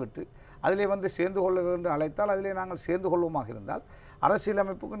மாற்றிவிட்டு அதிலே வந்து சேர்ந்து கொள்ளுங்கள் என்று அழைத்தால் அதிலே நாங்கள் சேர்ந்து கொள்வோமாக இருந்தால்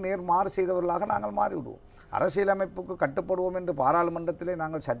அரசியலமைப்புக்கு நேர்மாறு செய்தவர்களாக நாங்கள் மாறிவிடுவோம். அரசியலமைப்புக்கு கட்டுப்படுவோம் என்று பாராளுமன்றத்திலே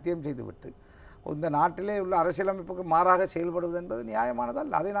நாங்கள் சத்தியம் செய்துவிட்டு இந்த நாட்டிலே உள்ள அரசியலமைப்புக்கு மாறாக செயல்படுவது என்பது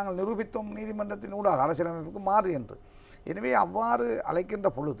நியாயமானதல்ல. அதை நாங்கள் நிரூபித்தோம் நீதிமன்றத்தின் ஊடாக, அரசியலமைப்புக்கு மாறு என்று. எனவே அவ்வாறு அழைக்கின்ற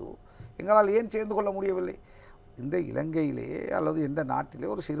பொழுது எங்களால் ஏன் சேர்ந்து கொள்ள முடியவில்லை? இந்த இலங்கையிலே அல்லது எந்த நாட்டிலே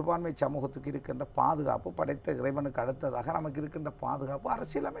ஒரு சிறுபான்மை சமூகத்துக்கு இருக்கின்ற பாதுகாப்பு படைத்த இறைவனுக்கு அடுத்ததாக நமக்கு இருக்கின்ற பாதுகாப்பு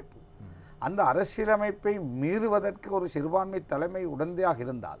அரசியலமைப்பு. அந்த அரசியலமைப்பை மீறுவதற்கு ஒரு சிறுபான்மை தலைமை உடந்தையாக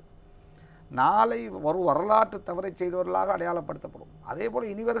இருந்தால் நாளை ஒரு வரலாற்று தவறை செய்தவர்களாக அடையாளப்படுத்தப்படும். அதே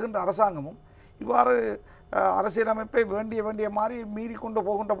போல் இனி வருகின்ற அரசாங்கமும் இவ்வாறு அரசியலமைப்பை வேண்டிய மாதிரி மீறி கொண்டு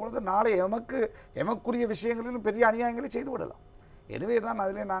போகின்ற பொழுது நாளை எமக்குரிய விஷயங்களிலும் பெரிய அநியாயங்களை செய்து விடலாம். எனவே தான்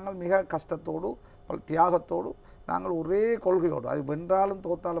அதிலே நாங்கள் மிக கஷ்டத்தோடு தியாகத்தோடு நாங்கள் ஒரே கொள்கையோடு, அது வென்றாலும்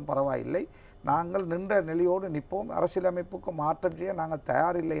தோற்றாலும் பரவாயில்லை, நாங்கள் நின்ற நிலையோடு நிற்போம், அரசியலமைப்புக்கு மாற்றம் செய்ய நாங்கள்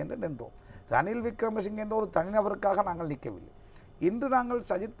தயாரில்லை என்று நின்றோம். ரணில் விக்ரமசிங்க என்ற ஒரு தனிநபருக்காக நாங்கள் நிற்கவில்லை. இன்று நாங்கள்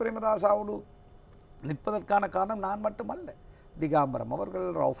சஜித் பிரேமதாசாவோடு நிற்பதற்கான காரணம் நான் மட்டுமல்ல. திகாம்பரம் அவர்கள்,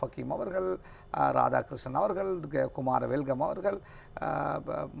 ரவுஃப் ஹக்கீம் அவர்கள், ராதாகிருஷ்ணன் அவர்கள், குமார வெல்கம் அவர்கள்,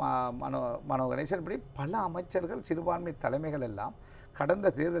 மனோ கணேசன், இப்படி பல அமைச்சர்கள், சிறுபான்மை தலைமைகள் எல்லாம் கடந்த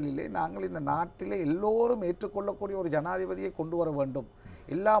தேர்தலிலே நாங்கள் இந்த நாட்டிலே எல்லோரும் ஏற்றுக்கொள்ளக்கூடிய ஒரு ஜனாதிபதியை கொண்டு வர வேண்டும்,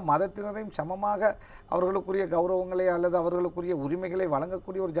 எல்லா மதத்தினரையும் சமமாக அவர்களுக்குரிய கௌரவங்களை அல்லது அவர்களுக்குரிய உரிமைகளை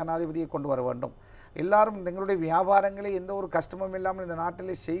வழங்கக்கூடிய ஒரு ஜனாதிபதியை கொண்டு வர வேண்டும், எல்லாரும் எங்களுடைய வியாபாரங்களை எந்த ஒரு கஷ்டமும் இல்லாமல் இந்த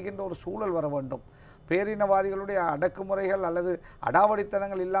நாட்டிலே செய்கின்ற ஒரு சூழல் வர வேண்டும், பேரினவாதிகளுடைய அடக்குமுறைகள் அல்லது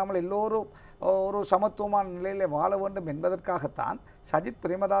அடாவடித்தனங்கள் இல்லாமல் எல்லோரும் ஒரு சமத்துவமான நிலையில் வாழ வேண்டும் என்பதற்காகத்தான் சஜித்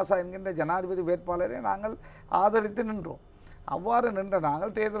பிரேமதாசா என்கின்ற ஜனாதிபதி வேட்பாளரை நாங்கள் ஆதரித்து நின்றோம். அவ்வாறு நின்ற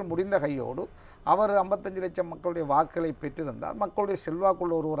நாங்கள் தேர்தல் முடிந்த கையோடு அவர் 55 லட்சம் மக்களுடைய வாக்குகளை பெற்றிருந்தார், மக்களுடைய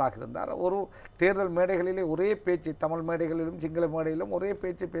செல்வாக்குள்ள ஒருவராக இருந்தார். ஒரு தேர்தல் மேடைகளிலே ஒரே பேச்சு, தமிழ் மேடைகளிலும் சிங்கள மேடையிலும் ஒரே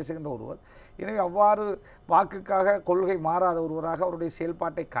பேச்சு பேசுகின்ற ஒருவர். எனவே அவ்வாறு வாக்குக்காக கொள்கை மாறாத ஒருவராக அவருடைய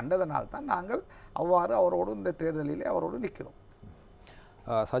செயல்பாட்டை கண்டதனால் தான் நாங்கள் அவ்வாறு அவரோடு இந்த தேர்தலிலே அவரோடு நிற்கிறோம்.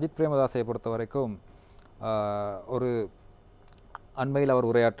 சஜித் பிரேமதாசை பொறுத்த வரைக்கும் ஒரு அண்மையில் அவர்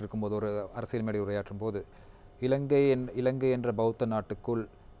உரையாற்றிருக்கும் போது, ஒரு அரசியல் மேடை உரையாற்றும் போது, இலங்கை என்ற பௌத்த நாட்டுக்குள்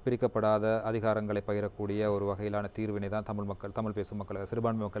பிரிக்கப்படாத அதிகாரங்களை பகிரக்கூடிய ஒரு வகையிலான தீர்வினை தான் தமிழ் பேசும் மக்கள்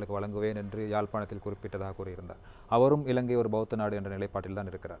சிறுபான்மை மக்களுக்கு வழங்குவேன் என்று யாழ்ப்பாணத்தில் குறிப்பிட்டதாக கூறியிருந்தார். அவரும் இலங்கை ஒரு பௌத்த நாடு என்ற நிலைப்பாட்டில் தான்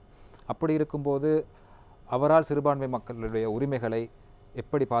இருக்கிறார். அப்படி இருக்கும்போது அவரால் சிறுபான்மை மக்களுடைய உரிமைகளை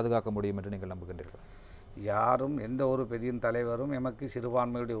எப்படி பாதுகாக்க முடியும் என்று நீங்கள் நம்புகின்றீர்கள்? யாரும் எந்த ஒரு பெரிய தலைவரும் எமக்கு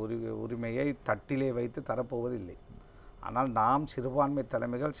சிறுபான்மையுடைய உரிமையை தட்டிலே வைத்து தரப்போவதில்லை. ஆனால் நாம் சிறுபான்மை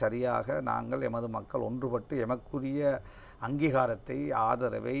தலைமைகள் சரியாக நாங்கள் எமது மக்கள் ஒன்றுபட்டு எமக்குரிய அங்கீகாரத்தை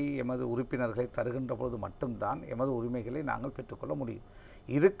ஆதரவை எமது உறுப்பினர்களை தருகின்ற பொழுது மட்டும்தான் எமது உரிமைகளை நாங்கள் பெற்றுக்கொள்ள முடியும்.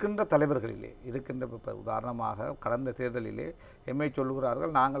 இருக்கின்ற தலைவர்களிலே இருக்கின்ற உதாரணமாக கடந்த தேர்தலிலே எம்மை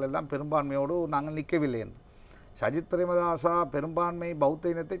சொல்லுகிறார்கள் நாங்கள் எல்லாம் பெரும்பான்மையோடு நாங்கள் நிற்கவில்லை என்று. சஜித் பிரேமதாசா பெரும்பான்மை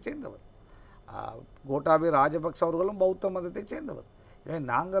பௌத்த இனத்தைச் சேர்ந்தவர். கோட்டாபய ராஜபக்ச அவர்களும் பௌத்த மதத்தைச் சேர்ந்தவர். எனவே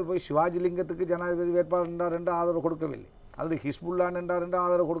நாங்கள் போய் சிவாஜி லிங்கத்துக்கு ஜனாதிபதி வேட்பாளர் என்றார் என்று ஆதரவு கொடுக்கவில்லை, அல்லது ஹிஸ்புல்லான் என்றார் என்று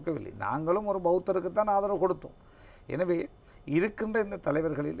ஆதரவு கொடுக்கவில்லை. நாங்களும் ஒரு பௌத்தருக்குத்தான் ஆதரவு கொடுத்தோம். எனவே இருக்கின்ற இந்த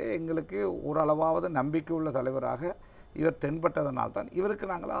தலைவர்களிலே எங்களுக்கு ஓரளவாவது நம்பிக்கை உள்ள தலைவராக இவர் தென்பட்டதனால்தான் இவருக்கு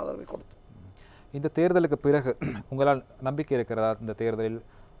நாங்கள் ஆதரவை கொடுத்தோம். இந்த தேர்தலுக்கு பிறகு உங்களால் நம்பிக்கை இருக்கிறதா? இந்த தேர்தலில்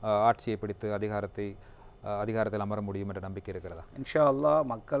ஆட்சியை பிடித்து அதிகாரத்தில் அமர முடியும் என்ற நம்பிக்கை இருக்கிறதா? இன்ஷா அல்லாஹ்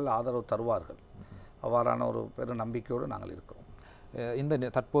மக்கள் ஆதரவு தருவார்கள். அவ்வாறான ஒரு பெரும் நம்பிக்கையோடு நாங்கள் இருக்கிறோம். இந்த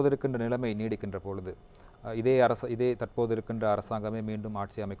தற்போது இருக்கின்ற நிலைமை நீடிக்கின்ற பொழுது இதே தற்போது இருக்கின்ற அரசாங்கமே மீண்டும்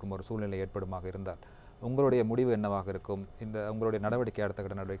ஆட்சி அமைக்கும் ஒரு சூழ்நிலை ஏற்படுமாக இருந்தால் உங்களுடைய முடிவு என்னவாக இருக்கும்? உங்களுடைய நடவடிக்கை அடுத்த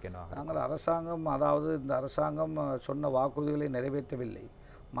கட்ட நடவடிக்கை என்னவாக? நாங்கள் இந்த அரசாங்கம் சொன்ன வாக்குறுதிகளை நிறைவேற்றவில்லை.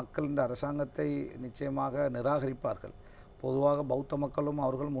 மக்கள் இந்த அரசாங்கத்தை நிச்சயமாக நிராகரிப்பார்கள். பொதுவாக பௌத்த மக்களும்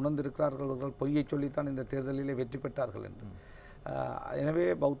அவர்கள் உணர்ந்திருக்கிறார்கள், அவர்கள் பொய்யை சொல்லித்தான் இந்த தேர்தலிலே வெற்றி பெற்றார்கள் என்று. எனவே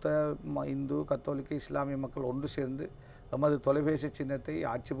பௌத்த, இந்து, கத்தோலிக்க, இஸ்லாமிய மக்கள் ஒன்று சேர்ந்து எமது தொலைபேசி சின்னத்தை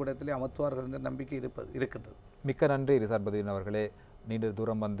ஆட்சிப்படத்திலே அமர்த்துவார்கள் என்ற நம்பிக்கை இருக்கின்றது. மிக்க நன்றி ரிஷாட் பத்யுதீன் அவர்களே. நீண்ட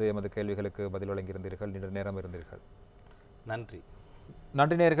தூரம் வந்து எமது கேள்விகளுக்கு பதில் வழங்கியிருந்தீர்கள், நீண்ட நேரம் இருந்தீர்கள். நன்றி.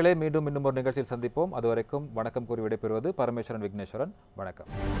 நன்றி நேயர்களே. மீண்டும் இன்னும் ஒரு நிகழ்ச்சியில் சந்திப்போம். அதுவரைக்கும் வணக்கம் கூறி விடைபெறுவது பரமேஸ்வரன் விக்னேஸ்வரன். வணக்கம்.